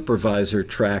direct-to-supervisor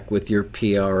track with your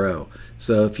PRO?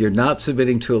 So if you're not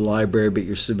submitting to a library, but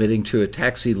you're submitting to a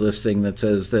taxi listing that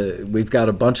says that we've got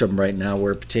a bunch of them right now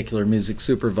where a particular music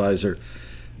supervisor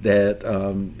that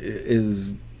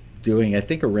is doing, I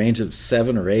think, a range of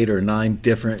 7 or 8 or 9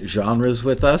 different genres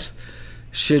with us,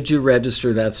 should you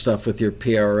register that stuff with your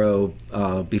PRO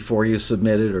before you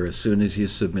submit it or as soon as you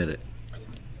submit it?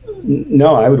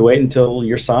 No, I would wait until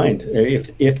you're signed.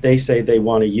 If they say they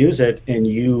want to use it and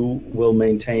you will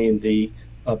maintain the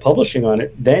publishing on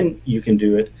it, then you can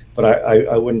do it. But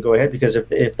I wouldn't go ahead, because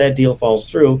if that deal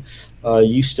falls through,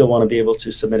 you still want to be able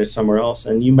to submit it somewhere else,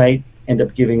 and you might end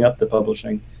up giving up the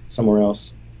publishing somewhere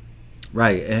else.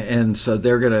 Right, and so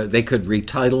they could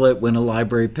retitle it when a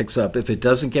library picks up. If it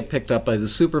doesn't get picked up by the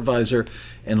supervisor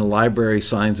and the library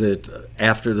signs it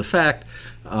after the fact,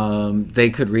 they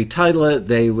could retitle it.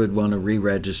 They would want to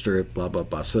re-register it, blah, blah,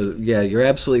 blah. So, yeah, you're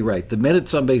absolutely right. The minute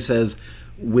somebody says,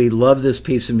 we love this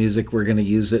piece of music, we're going to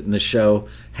use it in the show,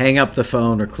 hang up the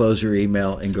phone or close your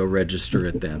email and go register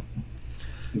it then.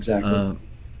 Exactly.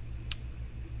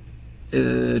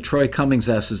 Troy Cummings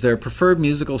asks, is there a preferred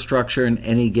musical structure in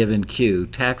any given cue?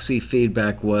 Taxi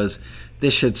feedback was,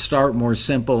 this should start more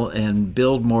simple and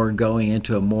build more going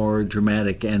into a more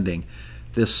dramatic ending.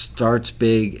 This starts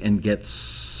big and gets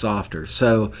softer.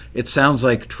 So it sounds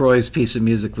like Troy's piece of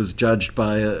music was judged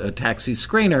by a taxi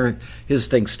screener. His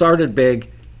thing started big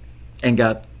and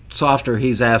got softer.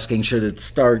 He's asking, should it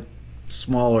start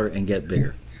smaller and get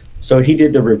bigger? So he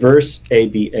did the reverse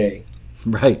ABA.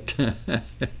 Right.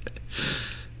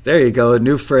 There you go, a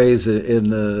new phrase in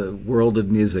the world of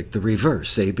music, the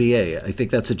reverse ABA. I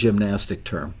think that's a gymnastic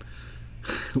term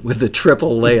with a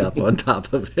triple layup on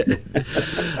top of it.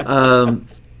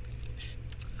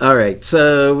 All right,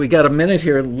 so we got a minute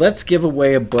here. Let's give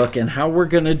away a book, and how we're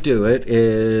going to do it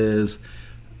is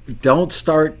don't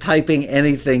start typing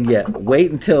anything yet.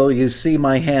 Wait until you see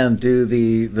my hand do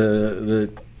the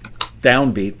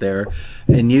downbeat there,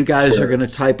 and you guys are going to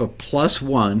type a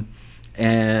 +1.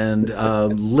 And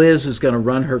Liz is going to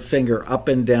run her finger up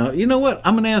and down. You know what?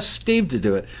 I'm going to ask Steve to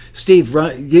do it. Steve,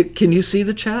 can you see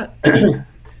the chat?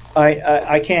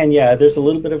 I can, yeah. There's a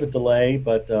little bit of a delay,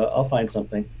 but I'll find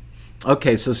something.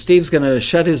 Okay, so Steve's going to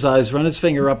shut his eyes, run his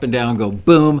finger up and down, go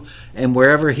boom, and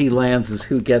wherever he lands is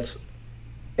who gets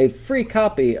a free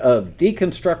copy of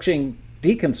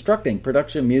Deconstructing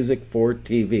Production Music for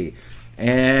TV.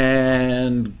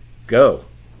 And Go.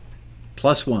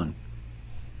 +1.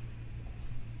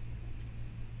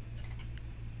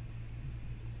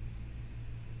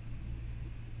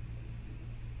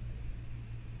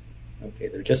 Okay,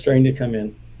 they're just starting to come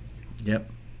in. Yep.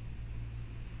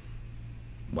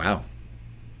 Wow.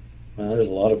 Wow, there's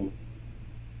a lot of them.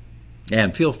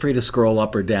 And feel free to scroll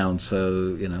up or down,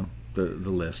 so you know the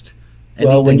list.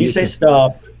 Well, when you say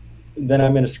stop, then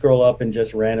I'm going to scroll up and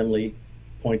just randomly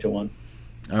point to one.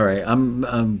 All right, I'm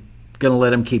going to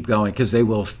let them keep going because they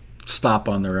will stop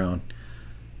on their own.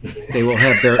 They will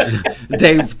have their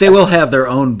they will have their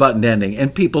own button ending,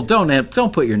 and people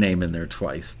don't put your name in there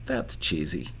twice. That's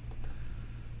cheesy.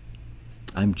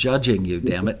 I'm judging you,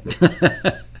 damn it.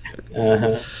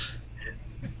 Uh-huh.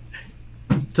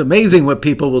 It's amazing what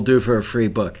people will do for a free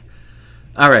book.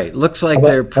 All right, looks like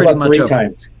they're pretty much three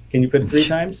times. Can you put it 3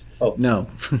 times? Oh no.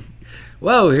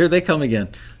 Whoa, here they come again.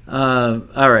 All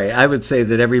right, I would say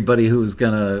that everybody who's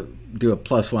going to do a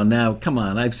 +1 now, come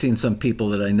on, I've seen some people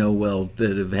that I know well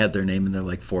that have had their name in there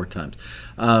like 4 times.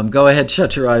 Go ahead,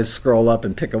 shut your eyes, scroll up,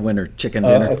 and pick a winner. Chicken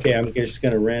dinner. Okay, I'm just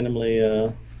going to randomly...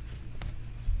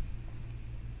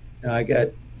 I got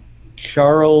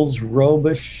Charles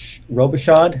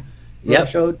Robichaud.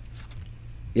 Yep.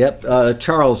 Yep.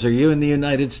 Charles, are you in the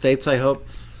United States, I hope?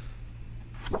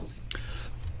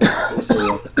 Yes.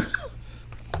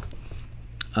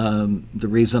 The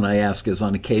reason I ask is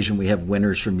on occasion we have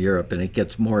winners from Europe, and it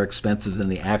gets more expensive than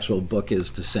the actual book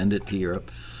is to send it to Europe.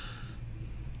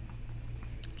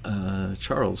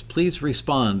 Charles, please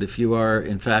respond if you are,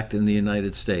 in fact, in the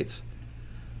United States.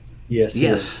 Yes.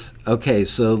 Yes. Okay,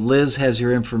 so Liz has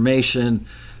your information.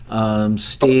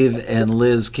 Steve and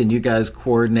Liz, can you guys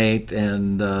coordinate?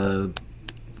 And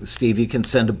Steve, you can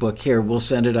send a book here. We'll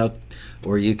send it out,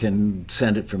 or you can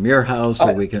send it from your house,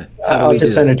 or we can. I'll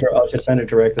just send it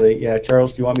directly. Yeah,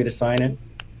 Charles, do you want me to sign it?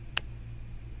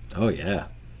 Oh yeah.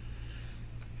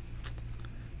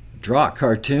 Draw a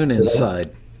cartoon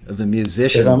inside of a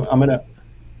musician. I'm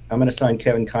gonna sign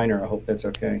Kevin Kiner. I hope that's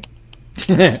okay.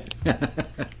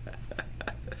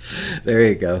 There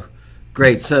you go.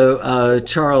 Great. So,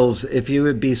 Charles, if you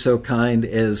would be so kind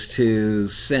as to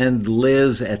send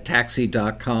Liz at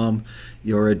taxi.com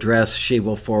your address, she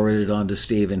will forward it on to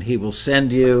Steve, and he will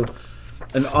send you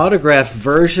an autographed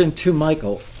version to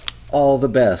Michael. All the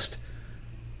best.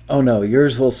 Oh, no,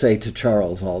 yours will say to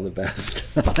Charles, all the best.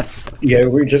 Yeah,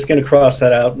 we're just going to cross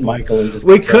that out, Michael. And just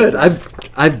we could.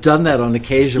 I've done that on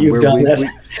occasion.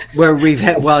 Where we've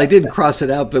had, well, I didn't cross it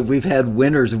out, but we've had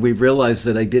winners, and we've realized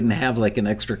that I didn't have like an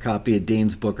extra copy of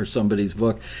Dean's book or somebody's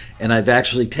book, and I've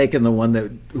actually taken the one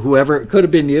that whoever, it could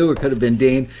have been you, it could have been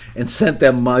Dean, and sent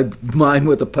them mine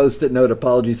with a Post-it note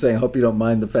apology saying, hope you don't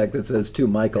mind the fact that it says to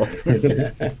Michael.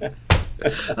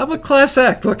 I'm a class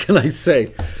act. What can I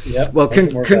say? Yep, well,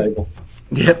 more valuable.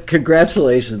 Yep.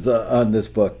 Congratulations on this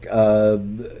book.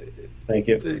 Thank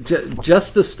you.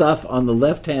 Just the stuff on the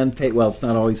left-hand page. Well, it's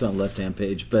not always on the left-hand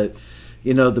page, but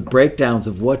you know the breakdowns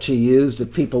of what you used.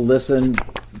 If people listen,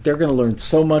 they're going to learn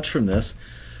so much from this.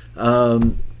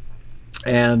 And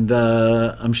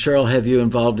I'm sure I'll have you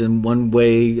involved in one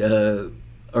way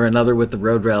or another with the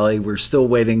road rally. We're still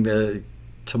waiting to.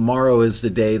 Tomorrow is the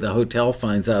day the hotel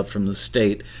finds out from the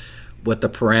state what the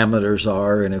parameters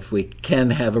are, and if we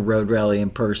can have a road rally in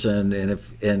person, and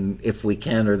if we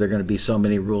can, are there going to be so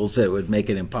many rules that it would make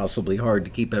it impossibly hard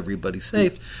to keep everybody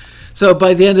safe. So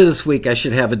by the end of this week, I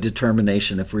should have a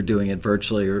determination if we're doing it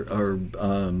virtually or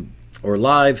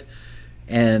live.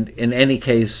 And in any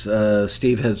case,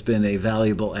 Steve has been a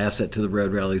valuable asset to the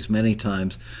road rallies many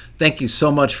times. Thank you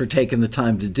so much for taking the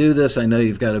time to do this. I know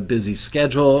you've got a busy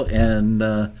schedule, and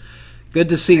good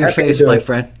to see your face, my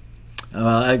friend.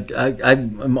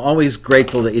 I'm always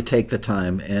grateful that you take the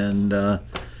time. And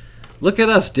look at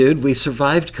us, dude. We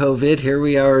survived COVID. Here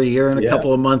we are a year and a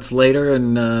couple of months later,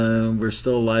 and we're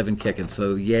still alive and kicking.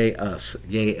 So yay us.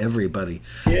 Yay everybody.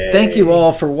 Yay. Thank you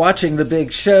all for watching The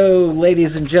Big Show.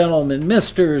 Ladies and gentlemen,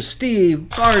 Mr. Steve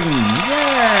Barden.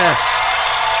 Yeah!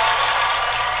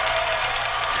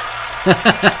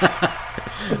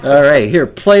 All right, here,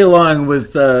 play along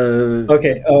with...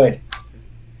 Okay, oh wait.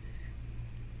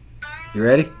 You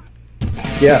ready?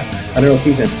 Yeah, I don't know if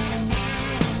he's in.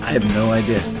 I have no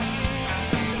idea.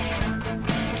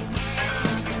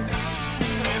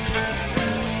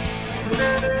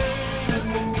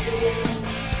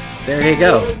 There you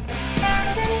go.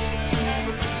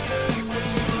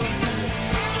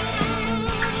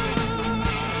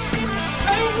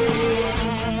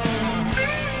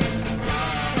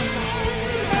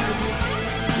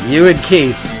 You and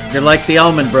Keith, you're like the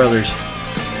Allman Brothers.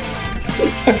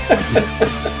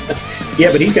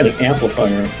 Yeah, but he's got an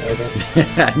amplifier.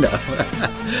 I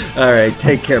know. All right.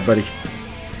 Take care, buddy.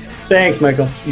 Thanks, Michael.